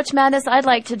still on March Madness, I'd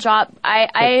like to drop. I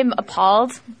am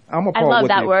appalled. I'm appalled. I love with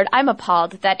that you. word. I'm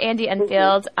appalled that Andy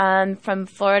Enfield from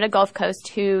Florida Gulf Coast,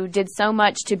 who did so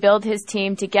much to build his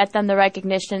team, to get them the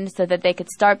recognition so that they could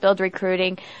start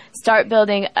recruiting, start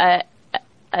building a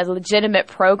legitimate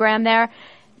program there.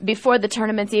 Before the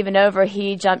tournament's even over,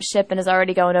 he jumped ship and is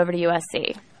already going over to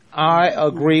USC. I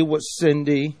agree with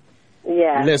Cindy.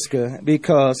 Yeah. Liska,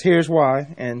 because here's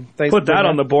why, and thanks. Put that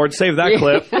on the board. Save that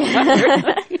clip.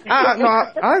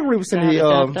 I agree with Cindy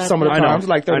some of the times,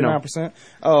 like 39%.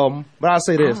 But I'll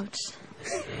say this.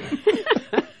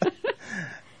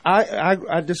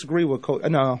 I disagree with Coach.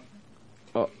 No.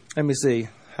 Let me see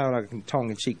how I can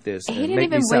tongue in cheek this. He didn't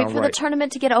even wait for the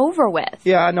tournament to get over with.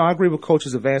 Yeah, I know. I agree with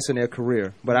coaches advancing their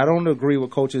career, but I don't agree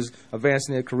with coaches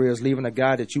advancing their careers, leaving a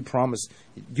guy that you promise.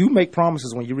 You make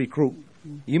promises when you recruit.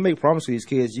 You make promises to these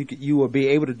kids. You will be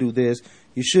able to do this.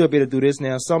 You should be able to do this.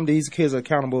 Now, some of these kids are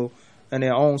accountable in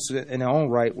their own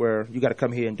right, where you got to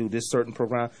come here and do this certain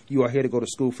program. You are here to go to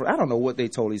school for. I don't know what they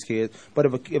told these kids, but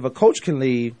if a coach can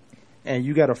leave, and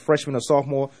you got a freshman or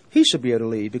sophomore, he should be able to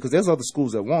leave because there's other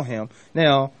schools that want him.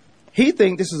 Now, he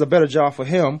think this is a better job for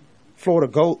him. Florida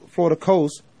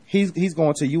Coast. He's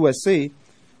going to USC.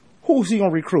 who's he going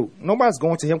to recruit? Nobody's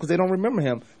going to him because they don't remember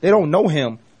him. They don't know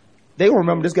him. They will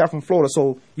remember this guy from Florida.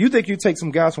 So you think you take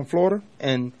some guys from Florida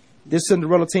and this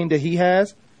Cinderella team that he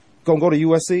has going to go to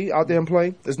USC out there and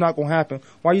play? It's not going to happen.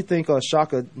 Why you think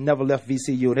Shaka never left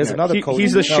VCU? There's another coach.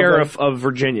 He's the sheriff of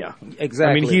Virginia.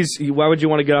 Exactly. I mean, why would you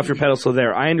want to get off your pedestal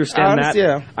there? I understand that.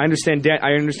 Yeah. I understand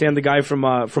the guy from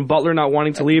Butler not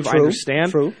wanting to leave. True, I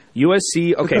understand. True.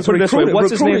 USC. Okay, because put it this way. What's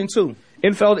his name? Too.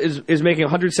 Infeld is making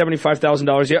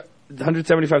 $175,000. Yeah,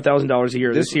 $175,000 a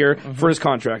year this year for his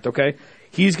contract. Okay,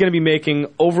 he's going to be making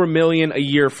over $1 million a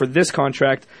year for this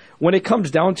contract. When it comes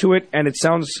down to it, and it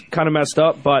sounds kind of messed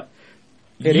up, but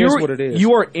it is what it is.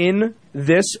 You are in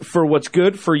this for what's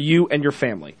good for you and your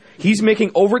family. He's making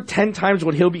over 10 times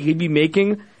what he'd be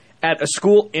making at a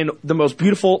school in the most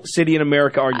beautiful city in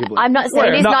America, arguably. I'm not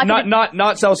saying he's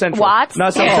not South Central. What?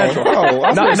 Not South Central.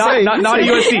 Not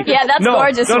USC. Yeah, that's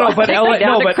gorgeous. No, but LA.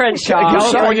 No, but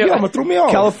California. Threw me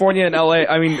off. California and LA.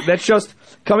 I mean, that's just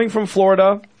coming from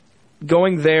Florida,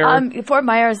 going there. Fort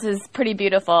Myers is pretty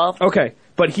beautiful. Okay.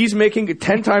 But he's making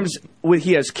 10 times.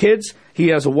 He has kids. He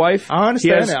has a wife. I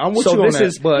understand that. I'm with you on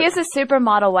that. But he has a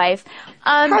supermodel wife.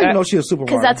 How do you know she's a supermodel?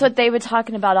 Because that's what they were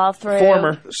talking about all through.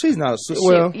 Former. She's not a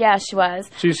supermodel. Yeah, she was.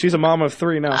 She's a mom of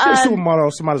 3 now. She's a supermodel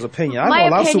of somebody's opinion. My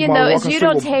opinion, though, is you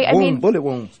don't take. Bullet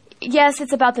wounds. Yes,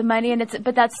 it's about the money,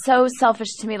 but that's so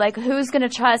selfish to me. Like, who's going to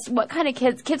trust? What kind of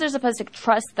kids? Kids are supposed to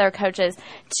trust their coaches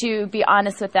to be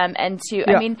honest with them and to.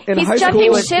 Yeah. I mean, he's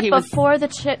jumping ship before the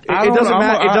chip. It doesn't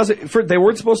matter. They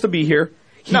weren't supposed to be here.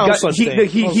 No such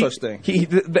thing.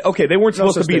 Okay, they weren't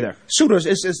supposed to be there. Shooters,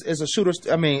 it's a shooters.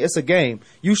 I mean, it's a game.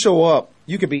 You show up,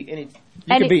 you could be any.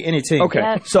 You can beat any team. Okay,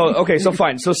 yeah. So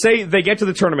fine. So say they get to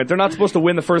the tournament, they're not supposed to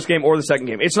win the first game or the second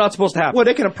game. It's not supposed to happen. Well,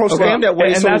 they can approach the game that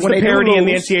way. And that's the parity in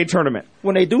the NCAA tournament.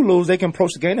 When they do lose, they can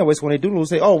approach the game that way. So when they do lose,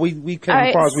 say, "Oh, we came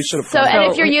as far as we should have." So,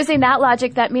 and if you're using that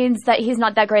logic, that means that he's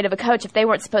not that great of a coach. If they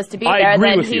weren't supposed to be there,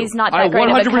 then he's not that great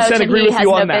of a coach, and he has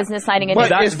no business signing a new.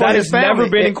 That has never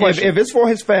been in question. If it's for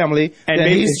his family, then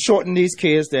he's shorting these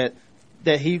kids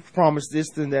that he promised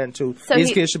this and that to. So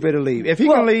these kids should better leave. If he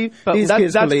can leave, these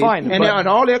kids can leave. Fine, and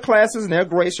all their classes and their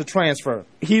grades should transfer.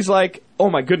 He's like, oh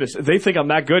my goodness, they think I'm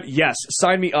that good? Yes,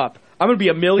 sign me up. I'm going to be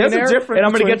a millionaire, and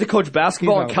I'm going to get to coach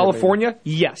basketball in California?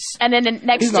 Yes. And then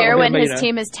next year when his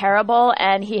team is terrible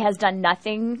and he has done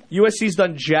nothing. USC's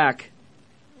done jack.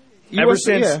 Ever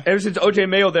since O.J.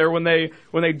 Mayo there when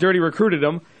they dirty recruited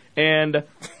him. And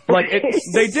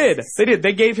they did.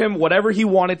 They gave him whatever he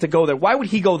wanted to go there. Why would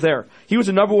he go there? He was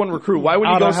a number 1 recruit. Why would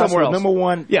he go somewhere else? Number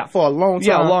 1 for a long time.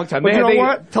 Yeah, a long time. But you know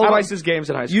what? Televise his games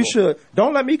in high school. You should.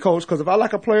 Don't let me coach because if I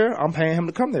like a player, I'm paying him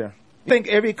to come there. You think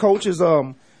every coach is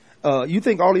you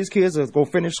think all these kids are going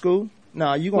to finish school?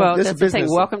 No, you going. Well, this that's is business. the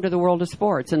thing. Welcome to the world of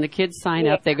sports, and the kids sign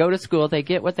up. They go to school. They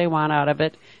get what they want out of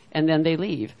it, and then they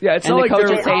leave. Yeah, it's and not the like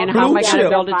coach is saying, "How am I going to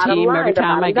build a team every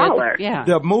time I get?" Yeah,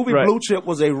 the movie Blue Chip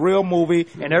was a real movie,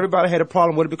 and everybody had a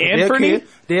problem with it because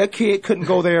their kid couldn't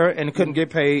go there and couldn't get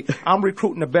paid. I'm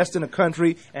recruiting the best in the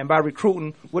country, and by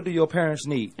recruiting, what do your parents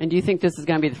need? And do you think this is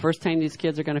going to be the first time these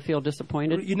kids are going to feel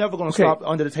disappointed? You're never going to stop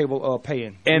under the table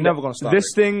paying. And you're never going to stop.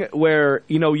 This thing where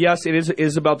yes, it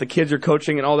is about the kids you're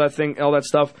coaching and all that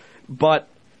stuff. But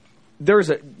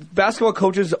basketball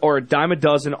coaches are a dime a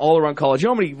dozen all around college. You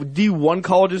know how many D1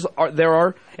 colleges there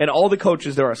are? And all the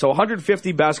coaches there are. So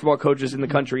 150 basketball coaches in the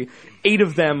country. 8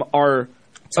 of them are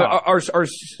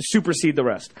supersede the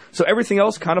rest. So everything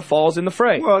else kind of falls in the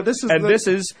fray. Well, this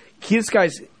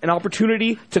guy's an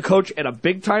opportunity to coach at a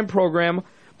big time program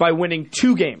by winning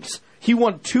 2 games. He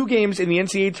won 2 games in the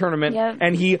NCAA tournament,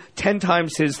 and he 10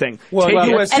 times his thing. Well,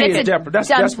 USC is that's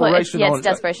desperation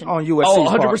on USC's Oh,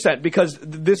 100%, because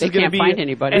this is going to be find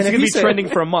anybody. It's going to be trending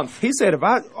for a month. He said,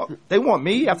 they want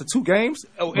me after 2 games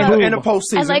in the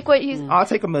postseason. I like what you. I'll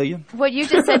take $1 million. What you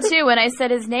just said too. When I said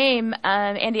his name,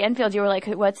 Andy Enfield, you were like,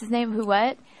 "What's his name? Who?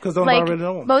 What?" Because I already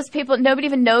know him. Most people, nobody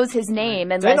even knows his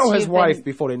name unless they know his wife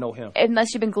before they know him.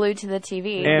 Unless you've been glued to the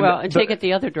TV. And take it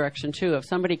the other direction too. If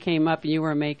somebody came up and you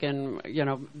were making,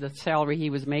 the salary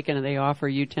he was making, and they offer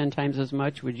you 10 times as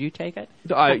much, would you take it?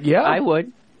 Yeah, I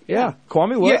would. Yeah,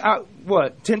 Kwamie would. Yeah,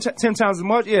 10 times as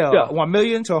much? Yeah, 1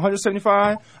 million to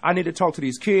 175. I need to talk to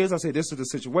these kids. I say this is the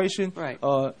situation. Right.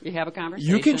 You have a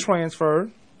conversation. You can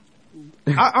transfer.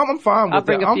 I'm fine with that. I'll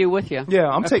bring a few with you. Yeah,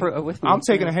 I'm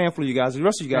taking a handful of you guys. The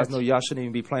rest of you guys know y'all shouldn't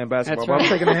even be playing basketball. But I'm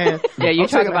taking a hand. Yeah, you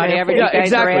talk about average. You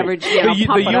guys are average. The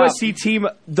USC team,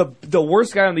 the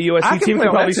worst guy on the USC team can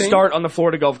probably start on the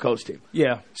Florida Gulf Coast team.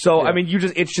 Yeah. So I mean,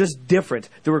 it's just different.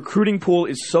 The recruiting pool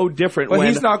is so different. But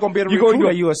he's not going to be able to recruit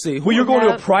at USC. Well, you're going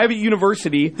to a private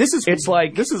university. This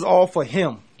is all for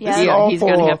him. Yeah, he's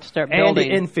going to have to start building.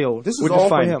 Andy Enfield. This is all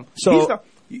for him. So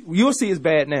USC is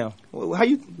bad now. How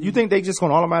you think they just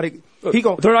going to automatic? They're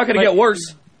not going to get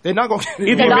worse. They're not going to.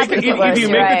 Either you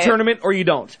make the tournament or you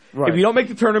don't. Right. If you don't make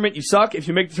the tournament, you suck. If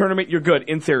you make the tournament, you're good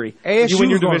in theory. ASU you win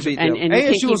your division. And you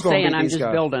can't keep saying I'm just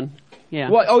building. Yeah.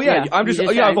 Well,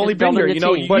 I've only been here.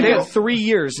 You get 3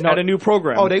 years at a new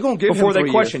program. Oh, they're going to give before him 3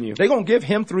 they question years. you. They're going to give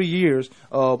him 3 years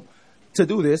to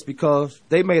do this because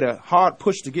they made a hard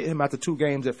push to get him after 2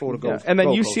 games at Florida Gulf. And then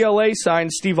UCLA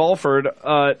signed Steve Alford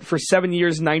for 7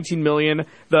 years, $19 million.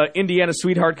 The Indiana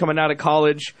sweetheart coming out of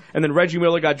college, and then Reggie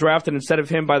Miller got drafted instead of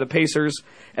him by the Pacers,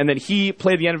 and then he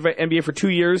played the NBA for 2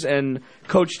 years and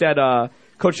coached at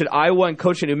Iowa and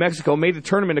coached at New Mexico. Made the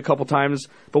tournament a couple times,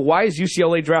 but why is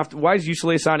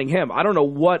UCLA signing him? I don't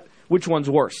know which one's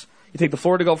worse. You take the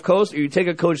Florida Gulf Coast, or you take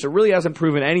a coach that really hasn't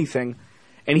proven anything.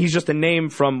 And he's just a name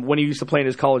from when he used to play in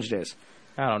his college days.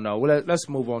 I don't know. Well, let's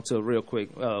move on to it real quick.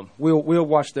 We'll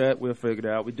watch that. We'll figure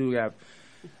it out. We do have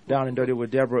Down and Dirty with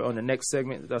Deborah on the next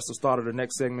segment. That's the start of the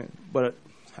next segment. But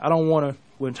I don't want to,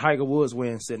 when Tiger Woods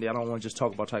wins, Cindy, I don't want to just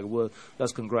talk about Tiger Woods.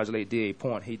 Let's congratulate D.A.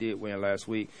 Point. He did win last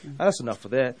week. That's enough for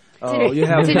that. Did you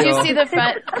see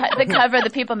the cover of the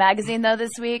People magazine, though,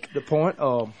 this week? The Point?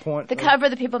 The cover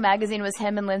of the People magazine was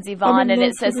him and Lindsey Vonn, and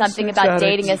it says something about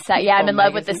dating a sex. Yeah, I'm in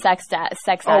love with the sex addict.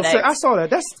 I saw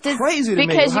that. That's crazy to me.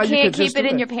 Because you can't keep it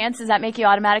in your pants, does that make you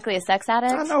automatically a sex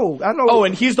addict? I know. Oh,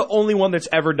 and he's the only one that's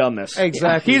ever done this.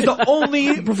 Exactly. He's the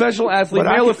only professional athlete,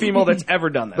 male or female, that's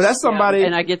ever done this. But that's somebody... Yeah,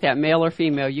 and I get that, male or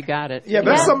female, you got it. Yeah,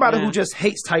 but that's somebody who just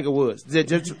hates Tiger Woods. They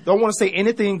just don't want to say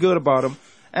anything good about him.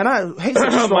 And I hate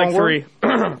such a strong word.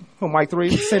 Mike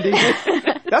 3, Cindy.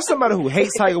 That's somebody who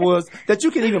hates Tiger Woods, that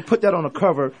you can even put that on the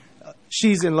cover.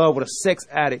 She's in love with a sex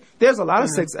addict. There's a lot of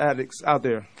sex addicts out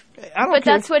there. But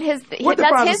that's what his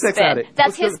spin.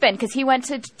 That's his spin, because he went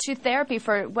to therapy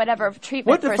for whatever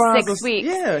treatment for 6 weeks.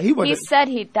 Yeah, he said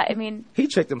he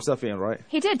checked himself in, right?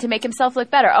 He did, to make himself look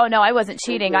better. Oh no, I wasn't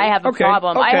cheating. I have a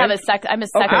problem. I'm a sex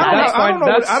addict.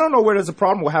 I don't know where there's a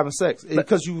problem with having sex,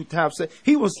 because you have sex.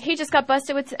 He just got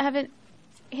busted with having.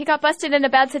 He got busted in a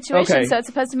bad situation, so it's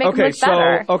supposed to make him look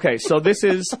better. So this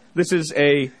is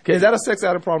a... Is that a sex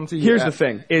addict problem to you? Here's the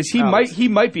thing, is he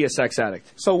might be a sex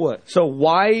addict. So what? So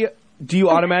why do you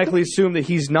automatically assume that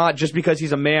he's not, just because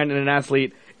he's a man and an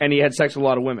athlete and he had sex with a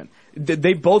lot of women?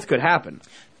 They both could happen.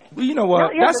 Well, you know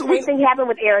what? That's the same thing happened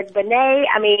with Eric Benet.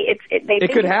 I mean,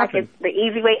 it could happen. Like it's the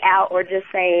easy way out, or just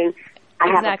saying, I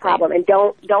have a problem, and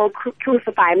don't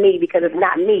crucify me, because it's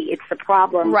not me, it's the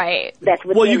problem. Right. That's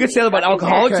within Well, you can say that about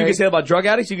alcoholics, Okay. you can say that about drug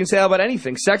addicts, you can say that about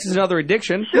anything. Sex is another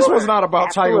addiction. This was not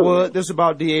about Tiger Woods. This was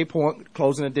about D.A. Point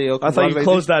closing the deal. I thought you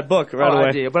closed that book right away.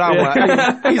 I did, but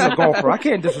he's a golfer. I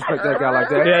can't disrespect that guy like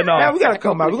that. Yeah, no. Now, we got to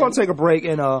come back. We're going to take a break,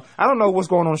 and I don't know what's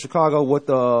going on in Chicago with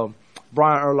Brian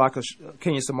Urlacher,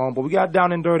 Kenya Simone, but we got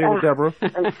Down and Dirty with Deborah.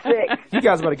 I'm sick. You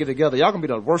guys better get together. Y'all going to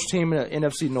be the worst team in the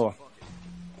NFC North.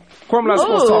 Kwamie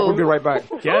Sports Talk. We'll be right back.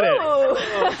 Get it.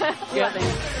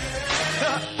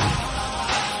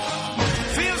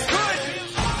 Feels good.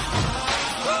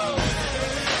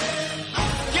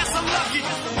 Yes, I'm lucky.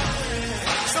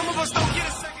 Some of us don't get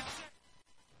a second.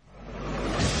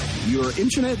 Your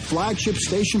internet flagship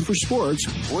station for sports.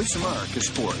 Voice America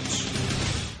Sports.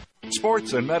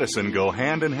 Sports and medicine go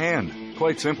hand in hand.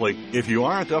 Quite simply, if you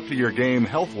aren't up to your game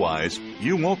health-wise,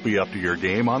 you won't be up to your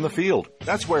game on the field.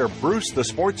 That's where Bruce the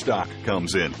Sports Doc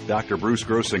comes in. Dr. Bruce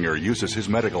Grossinger uses his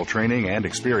medical training and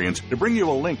experience to bring you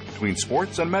a link between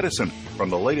sports and medicine,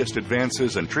 from the latest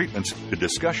advances and treatments to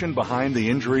discussion behind the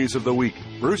injuries of the week.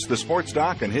 Bruce the Sports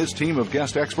Doc and his team of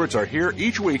guest experts are here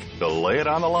each week to lay it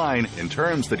on the line in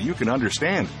terms that you can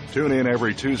understand. Tune in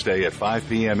every Tuesday at 5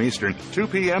 p.m. Eastern, 2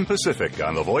 p.m. Pacific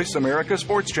on the Voice America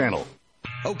Sports Channel.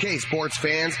 Okay, sports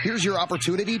fans, here's your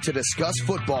opportunity to discuss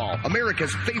football,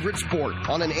 America's favorite sport.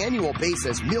 On an annual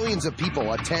basis, millions of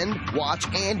people attend, watch,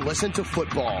 and listen to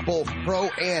football, both pro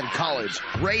and college.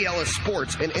 Ray Ellis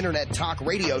Sports, an internet talk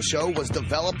radio show, was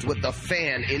developed with the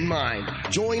fan in mind.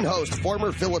 Join host,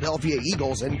 former Philadelphia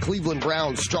Eagles and Cleveland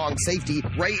Browns strong safety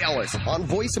Ray Ellis on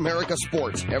Voice America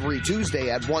Sports every Tuesday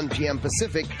at 1 p.m.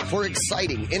 Pacific for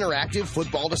exciting, interactive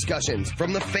football discussions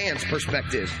from the fans'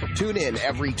 perspective. Tune in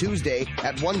every Tuesday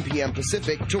at 1 p.m.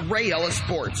 Pacific to Ray Ellis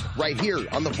Sports, right here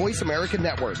on the Voice America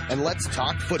Network. And let's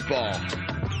talk football.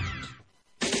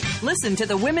 Listen to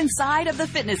the women's side of the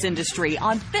fitness industry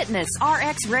on Fitness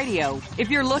RX Radio. If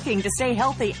you're looking to stay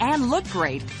healthy and look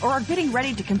great, or are getting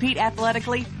ready to compete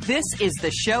athletically, this is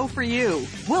the show for you.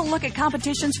 We'll look at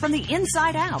competitions from the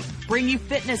inside out, bring you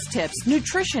fitness tips,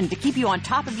 nutrition to keep you on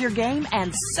top of your game,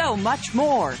 and so much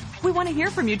more. We want to hear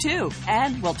from you, too.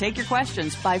 And we'll take your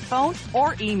questions by phone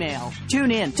or email. Tune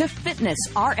in to Fitness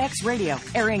RX Radio,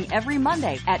 airing every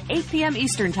Monday at 8 p.m.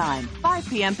 Eastern Time, 5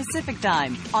 p.m. Pacific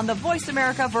Time on the Voice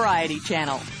America Variety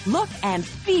Channel. Look and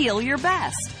feel your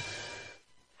best.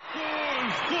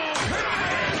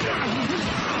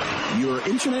 Your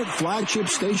internet flagship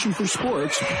station for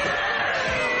sports.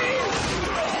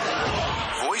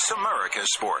 Voice America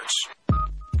Sports.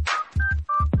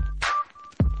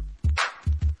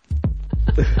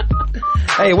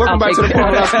 Hey, welcome back to the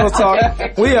Kwamie Sports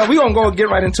Talk. We gonna go get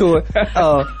right into it.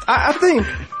 I think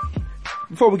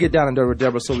before we get down and dirty with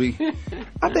Deborah,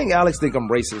 I think Alex think I'm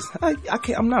racist. I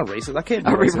can't. I'm not racist. I can't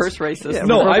be racist. Reverse racist. Yeah,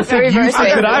 no, I think you think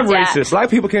that I'm racist. Black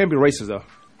people can't be racist though.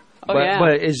 Oh, yeah.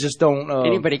 But it's just don't.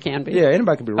 Anybody can be. Yeah,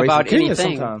 anybody can be racist. About Kenya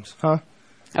anything. sometimes, huh?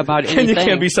 About anything. Kenya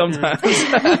can be sometimes.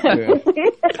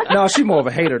 No, she's more of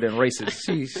a hater than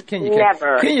racist.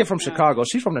 Kenya from Chicago.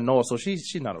 She's from the north, so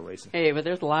she's not a racist. Hey, but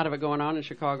there's a lot of it going on in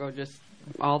Chicago. Just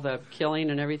all the killing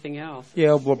and everything else.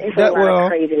 Yeah, well, there's a lot of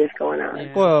craziness going on.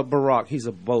 Yeah. Well, Barack, he's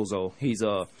a bozo.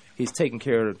 He's taking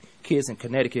care of kids in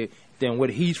Connecticut. Then where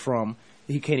he's from,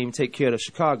 he can't even take care of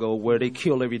Chicago, where they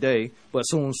kill every day. But as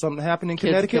soon as something happened in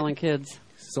Connecticut, killing kids.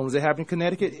 As soon as it happened in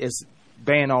Connecticut, it's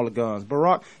ban all the guns.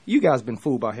 Barack, you guys been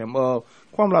fooled by him.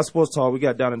 Kwamie Sports Talk, we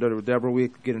got down and dirty with Deborah. We'll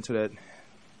get into that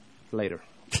later.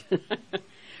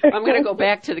 I'm going to go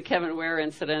back to the Kevin Ware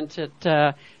incident.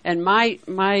 And my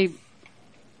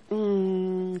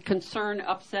concern,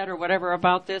 upset, or whatever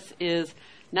about this is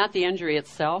not the injury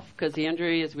itself, because the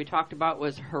injury, as we talked about,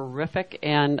 was horrific.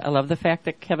 And I love the fact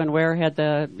that Kevin Ware had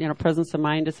the presence of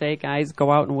mind to say, guys,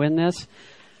 go out and win this.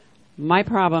 My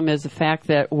problem is the fact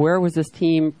that where was this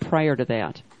team prior to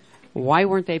that? Why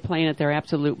weren't they playing at their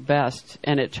absolute best?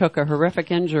 And it took a horrific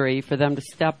injury for them to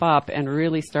step up and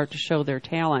really start to show their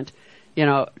talent.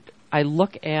 I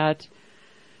look at,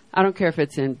 I don't care if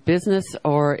it's in business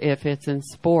or if it's in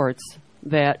sports,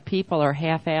 that people are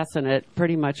half-assing it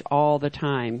pretty much all the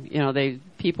time.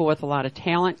 People with a lot of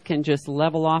talent can just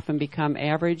level off and become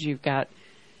average. You've got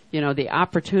the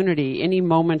opportunity any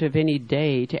moment of any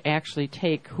day to actually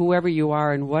take whoever you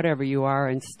are and whatever you are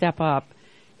and step up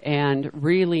and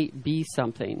really be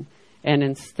something. And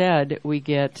instead, we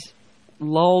get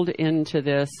lulled into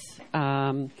this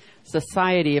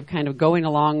society of kind of going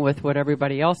along with what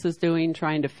everybody else is doing,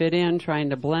 trying to fit in, trying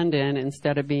to blend in,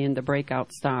 instead of being the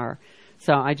breakout star.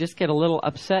 So I just get a little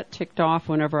upset, ticked off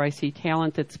whenever I see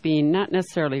talent that's being not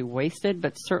necessarily wasted,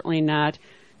 but certainly not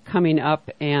coming up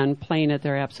and playing at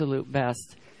their absolute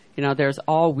best. There's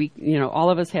all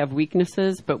of us have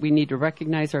weaknesses, but we need to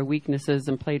recognize our weaknesses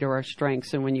and play to our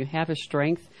strengths. And when you have a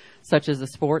strength, such as the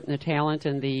sport and the talent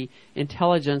and the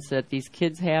intelligence that these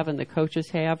kids have and the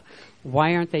coaches have,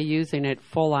 why aren't they using it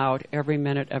full out every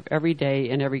minute of every day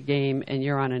in every game? And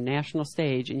you're on a national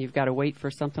stage, and you've got to wait for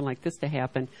something like this to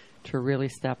happen to really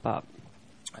step up.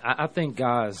 I think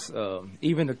guys,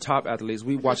 even the top athletes,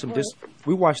 we watch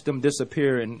them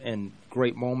disappear in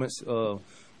great moments.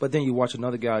 But then you watch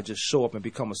another guy just show up and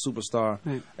become a superstar.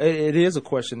 Right. It is a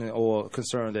question or a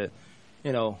concern that,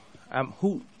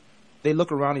 they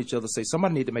look around each other and say,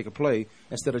 somebody need to make a play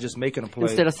instead of just making a play.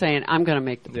 Instead of saying, I'm going to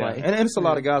make the play. Yeah. And it's a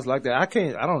lot of guys like that.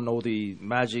 I don't know the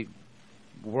magic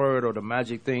word or the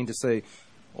magic thing to say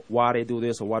why they do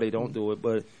this or why they don't do it,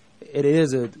 but it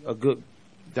is a good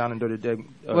down and dirty.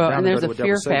 And there's a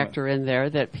fear factor in there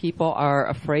that people are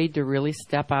afraid to really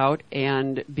step out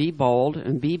and be bold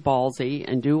and be ballsy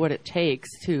and do what it takes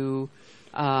to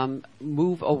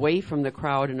move away from the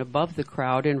crowd and above the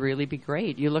crowd and really be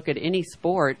great. You look at any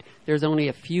sport, there's only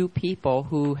a few people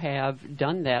who have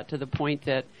done that to the point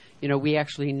that, we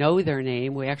actually know their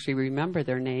name, we actually remember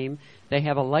their name. They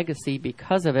have a legacy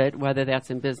because of it, whether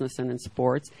that's in business and in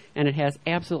sports, and it has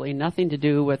absolutely nothing to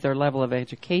do with their level of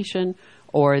education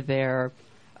or their,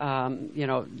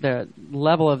 the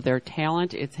level of their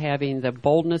talent. It's having the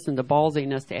boldness and the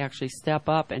ballsiness to actually step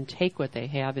up and take what they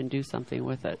have and do something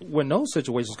with it. When those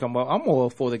situations come up, I'm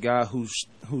more for the guy who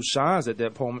shines at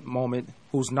that moment,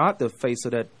 who's not the face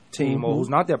of that team or who's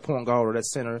not that point guard or that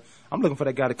center. I'm looking for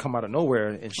that guy to come out of nowhere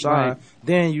and shine.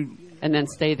 Right. And then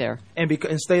stay there. And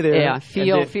stay there. Yeah,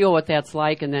 feel what that's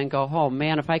like, and then go, oh,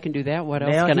 man, if I can do that, what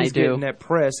else can I do? Now he's getting that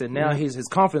press, and now his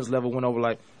confidence level went over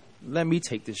like, let me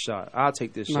take this shot. I'll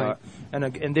take this shot. And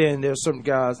then there's certain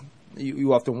guys,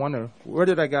 you often wonder, where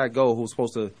did that guy go who's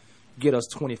supposed to get us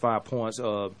 25 points,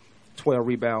 12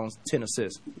 rebounds, 10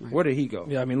 assists? Right. Where did he go?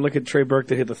 Yeah, I mean, look at Trey Burke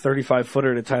that hit the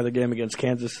 35-footer to tie the game against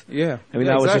Kansas. Yeah. I mean,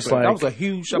 that was just like... That was a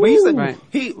huge shot. I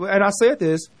mean, and I said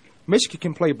this, Michigan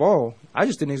can play ball. I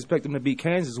just didn't expect them to beat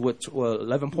Kansas with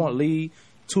 11-point lead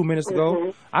 2 minutes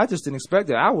ago. I just didn't expect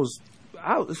that.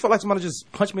 it felt like somebody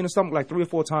just punched me in the stomach like 3 or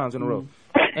 4 times in a row,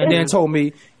 and then told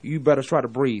me, "You better try to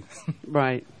breathe."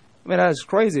 Right. I mean, that's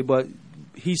crazy, but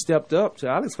he stepped up. To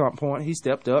Alex's point, he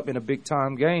stepped up in a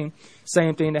big-time game.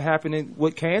 Same thing that happened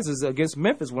with Kansas against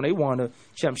Memphis when they won a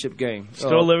championship game.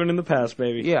 Still living in the past,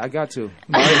 baby. Yeah, I got to.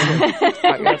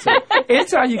 I got to.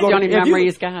 Anytime you go to,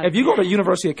 if you go to the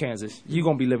University of Kansas, you're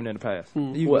going to be living in the past.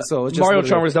 So it's just Mario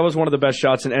Chalmers, that was one of the best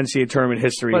shots in NCAA tournament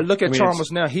history. But look at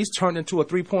Chalmers now. He's turned into a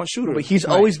 3-point shooter. But he's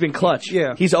always been clutch.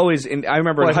 Yeah. He's always, I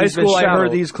remember in high school I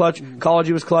heard he's clutch, college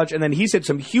he was clutch, and then he's hit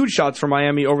some huge shots for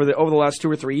Miami over the last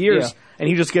 2 or 3 years, and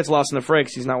he just gets lost in the fray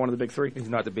because he's not one of the big three. He's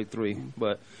not the big three.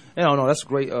 But, I don't know, that's a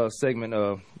great segment.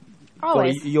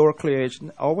 Always. Your clear edge.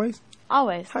 Always?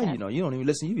 Always. How you know? You don't even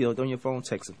listen. You be on your phone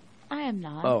texting. I am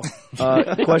not.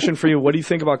 Oh. Question for you. What do you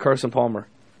think about Carson Palmer?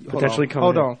 Potentially coming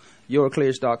Hold on.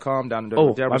 YourClearEdge.com down in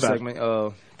the Deborah segment.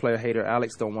 Player hater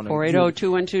Alex don't want to.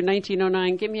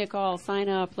 480-212-1909. Give me a call. Sign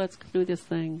up. Let's do this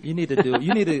thing. You need to do.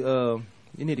 You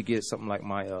need to get something like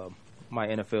my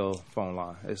NFL phone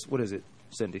line. What is it,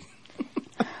 Cindy?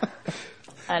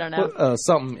 I don't know.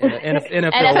 Something NFL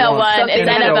NFL One. It's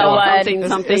NFL One.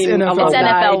 Something. It's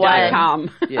NFL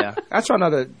One. Yeah, I try not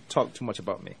to talk too much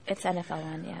about me. It's NFL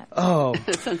One. Yeah. Oh,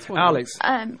 Alex.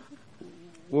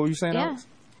 What were you saying, yeah. Alex?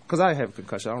 Because I have a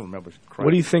concussion. I don't remember. Correct.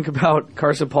 What do you think about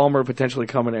Carson Palmer potentially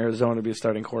coming to Arizona to be a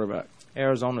starting quarterback?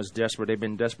 Arizona's desperate. They've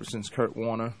been desperate since Kurt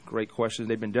Warner. Great question.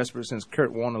 They've been desperate since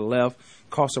Kurt Warner left.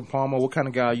 Carson Palmer, what kind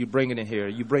of guy are you bringing in here?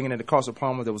 You bringing in the Carson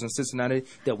Palmer that was in Cincinnati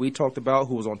that we talked about,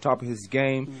 who was on top of his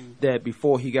game, that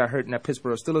before he got hurt in that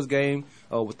Pittsburgh Steelers game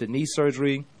with the knee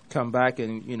surgery, come back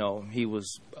and, he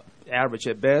was average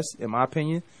at best, in my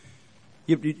opinion.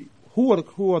 Who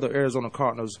are the Arizona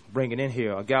Cardinals bringing in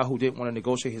here? A guy who didn't want to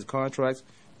negotiate his contracts,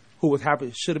 who was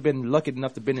happy, should have been lucky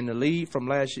enough to been in the league from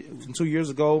 2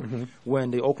 years ago when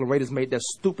the Oakland Raiders made that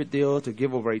stupid deal to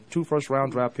give away 2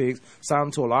 first-round draft picks, signed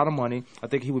him to a lot of money. I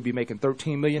think he would be making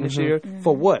 $13 million this year.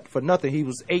 For what? For nothing. He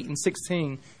was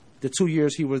 8-16 the 2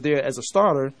 years he was there as a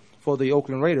starter for the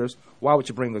Oakland Raiders. Why would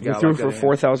you bring a guy like that? He threw for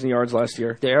 4,000 yards last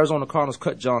year. The Arizona Cardinals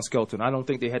cut John Skelton. I don't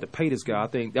think they had to pay this guy. I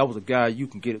think that was a guy you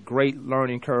can get a great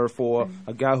learning curve for,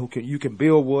 a guy you can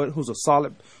build with,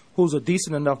 who's a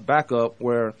decent enough backup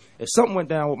where if something went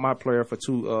down with my player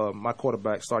for my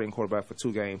starting quarterback for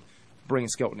 2 games, bring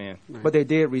Skelton in. Right. But they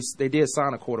did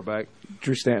sign a quarterback,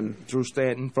 Drew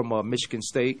Stanton from Michigan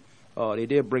State. They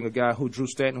did bring a guy Drew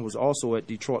Stanton, who was also at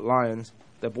Detroit Lions.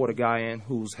 They brought a guy in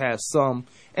who has some,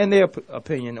 in their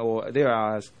opinion or their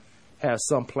eyes, has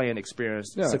some playing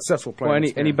experience, successful playing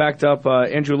experience. And he backed up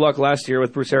Andrew Luck last year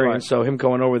with Bruce Arians, so him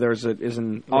going over there is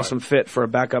an awesome fit for a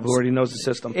backup who already knows the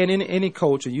system. And any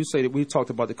coach, and you say that we talked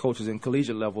about the coaches in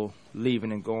collegiate level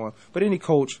leaving and going, but any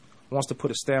coach wants to put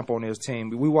a stamp on his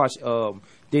team. We watched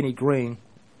Denny Green,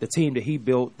 the team that he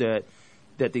built that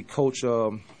the coach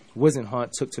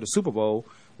Wisenhunt took to the Super Bowl.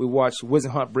 We watched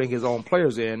Wisenhunt bring his own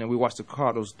players in, and we watched the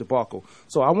Cardinals debacle.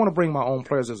 So I want to bring my own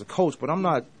players as a coach, but I'm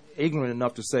not ignorant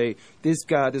enough to say this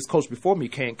coach before me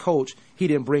can't coach. He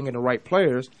didn't bring in the right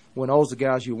players. When those are the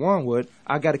guys you won with,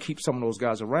 I got to keep some of those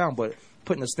guys around. But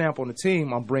putting a stamp on the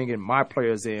team, I'm bringing my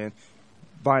players in,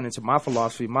 buying into my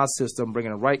philosophy, my system,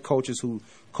 bringing the right coaches who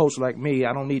coach like me.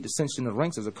 I don't need to cinch in the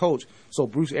ranks as a coach. So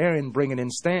Bruce Arians bringing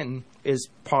in Stanton is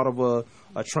part of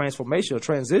a transformation, a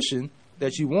transition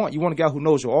that you want. You want a guy who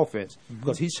knows your offense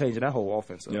because he's changing that whole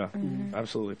offense up. Yeah,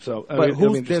 absolutely. So, but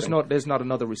there's not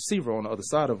another receiver on the other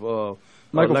side of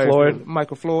Michael Floyd.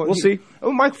 Michael Floyd. We'll see.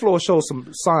 Michael Floyd showed some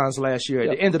signs last year at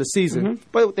the end of the season,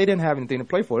 but they didn't have anything to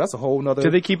play for. That's a whole nother.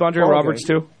 Did they keep Andre Roberts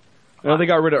too? No, they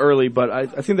got rid of early, but I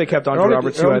think they kept Andre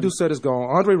Roberts too. Early Doucette is gone.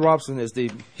 Andre Robertson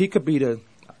he could be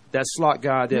that slot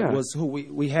guy that was who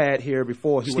we had here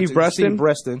before. Steve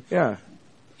Breston. Yeah.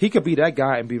 He could be that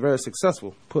guy and be very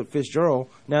successful. Put Fitzgerald.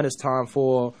 Now it's time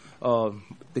for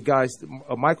the guys,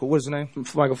 Michael, what is his name?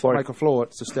 Michael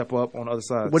Floyd to step up on the other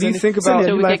side. What do you think about?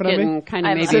 So we get getting kind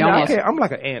of maybe almost. I'm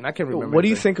like an ant. I can't remember. What do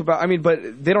you think about? I mean,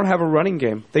 but they don't have a running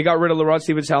game. They got rid of LaRod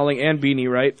Stevens-Howling and Beanie,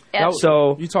 right? Yep.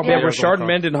 So you talking they about have Rashard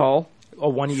Mendenhall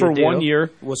for 1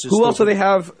 year. Who else do they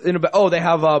have? They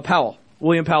have Powell.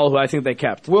 William Powell, who I think they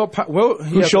kept.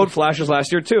 Who showed flashes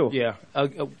last year, too. Yeah,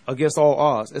 against all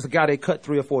odds. It's a guy they cut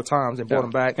 3 or 4 times and brought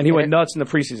him back. And he went nuts in the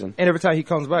preseason. And every time he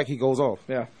comes back, he goes off.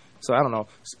 Yeah. So, I don't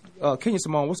know. Kenya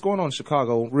Simone, what's going on in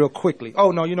Chicago real quickly? Oh,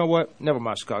 no, you know what? Never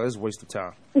mind Chicago. It's a waste of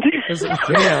time. Damn.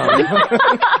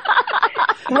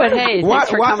 But, hey, thanks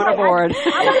for coming aboard.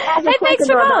 I have a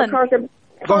question about Carson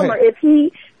Palmer.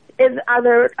 Are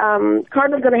the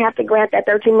Cardinals going to have to grant that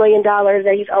 $13 million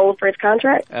that he's owed for his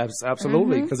contract?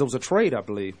 Absolutely, because it was a trade, I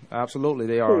believe. Absolutely,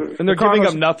 they are. And they're giving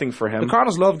up nothing for him. The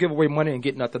Cardinals love giving away money and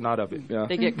get nothing out of it. Yeah.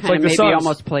 They get kind of maybe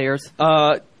almost players.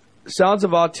 Sounds of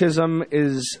Autism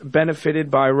is benefited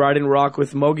by Ride and Rock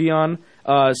with Mogion.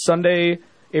 Sunday,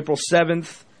 April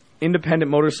 7th,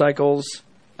 Independent Motorcycles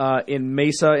in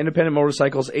Mesa,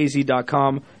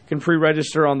 independentmotorcyclesaz.com. You can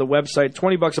pre-register on the website,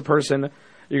 $20 a person.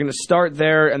 You're going to start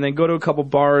there and then go to a couple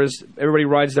bars. Everybody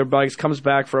rides their bikes, comes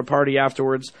back for a party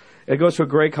afterwards. It goes to a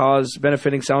great cause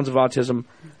benefiting Sounds of Autism.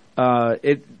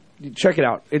 Check it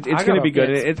out. It's going to be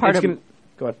good.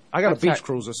 Go ahead. I got a beach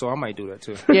cruiser, so I might do that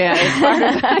too. Yeah, it's part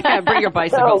of, bring your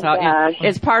bicycles out. Yeah.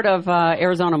 It's part of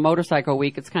Arizona Motorcycle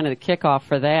Week. It's kind of the kickoff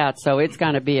for that, so it's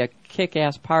going to be a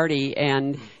kick-ass party.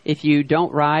 And if you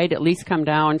don't ride, at least come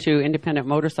down to Independent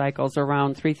Motorcycles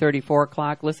around 3:30, 4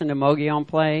 o'clock. Listen to Mogion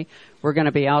play. We're going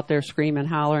to be out there screaming,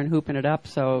 hollering, hooping it up.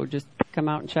 So just come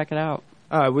out and check it out.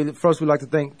 All right. First, we'd like to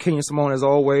thank Kenya Simone as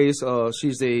always.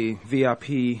 She's a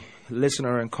VIP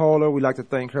listener and caller. We'd like to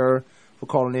thank her for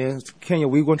calling in. Kenya,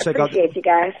 we're going to check out. You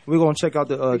guys. We're going to check out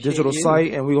the digital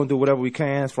site, and we're going to do whatever we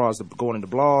can as far as going in the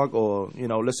blog or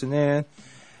listen in.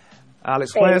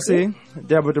 Alex Clancy,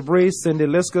 Deborah Debris, Cindy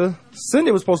Liska. Cindy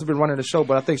was supposed to be running the show,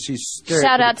 but I think she's scared.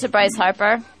 Shout out to Bryce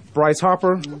Harper. Bryce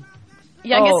Harper.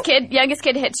 Youngest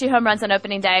kid hit 2 home runs on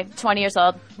opening day. 20 years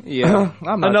old. Yeah,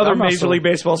 another Major League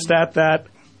Baseball stat that.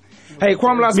 Hey,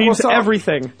 Kwamie means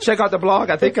everything. Check out the blog.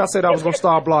 I think I said I was going to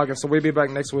start blogging, so we'll be back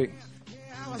next week.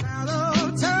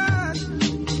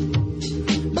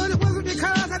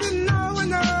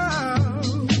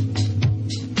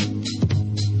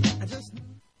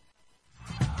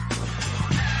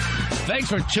 Thanks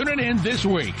for tuning in this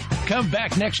week. Come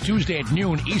back next Tuesday at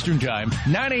noon Eastern Time,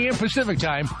 9 a.m. Pacific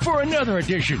Time for another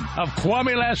edition of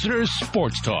Kwamie Lassiter's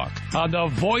Sports Talk on the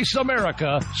Voice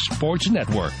America Sports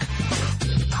Network.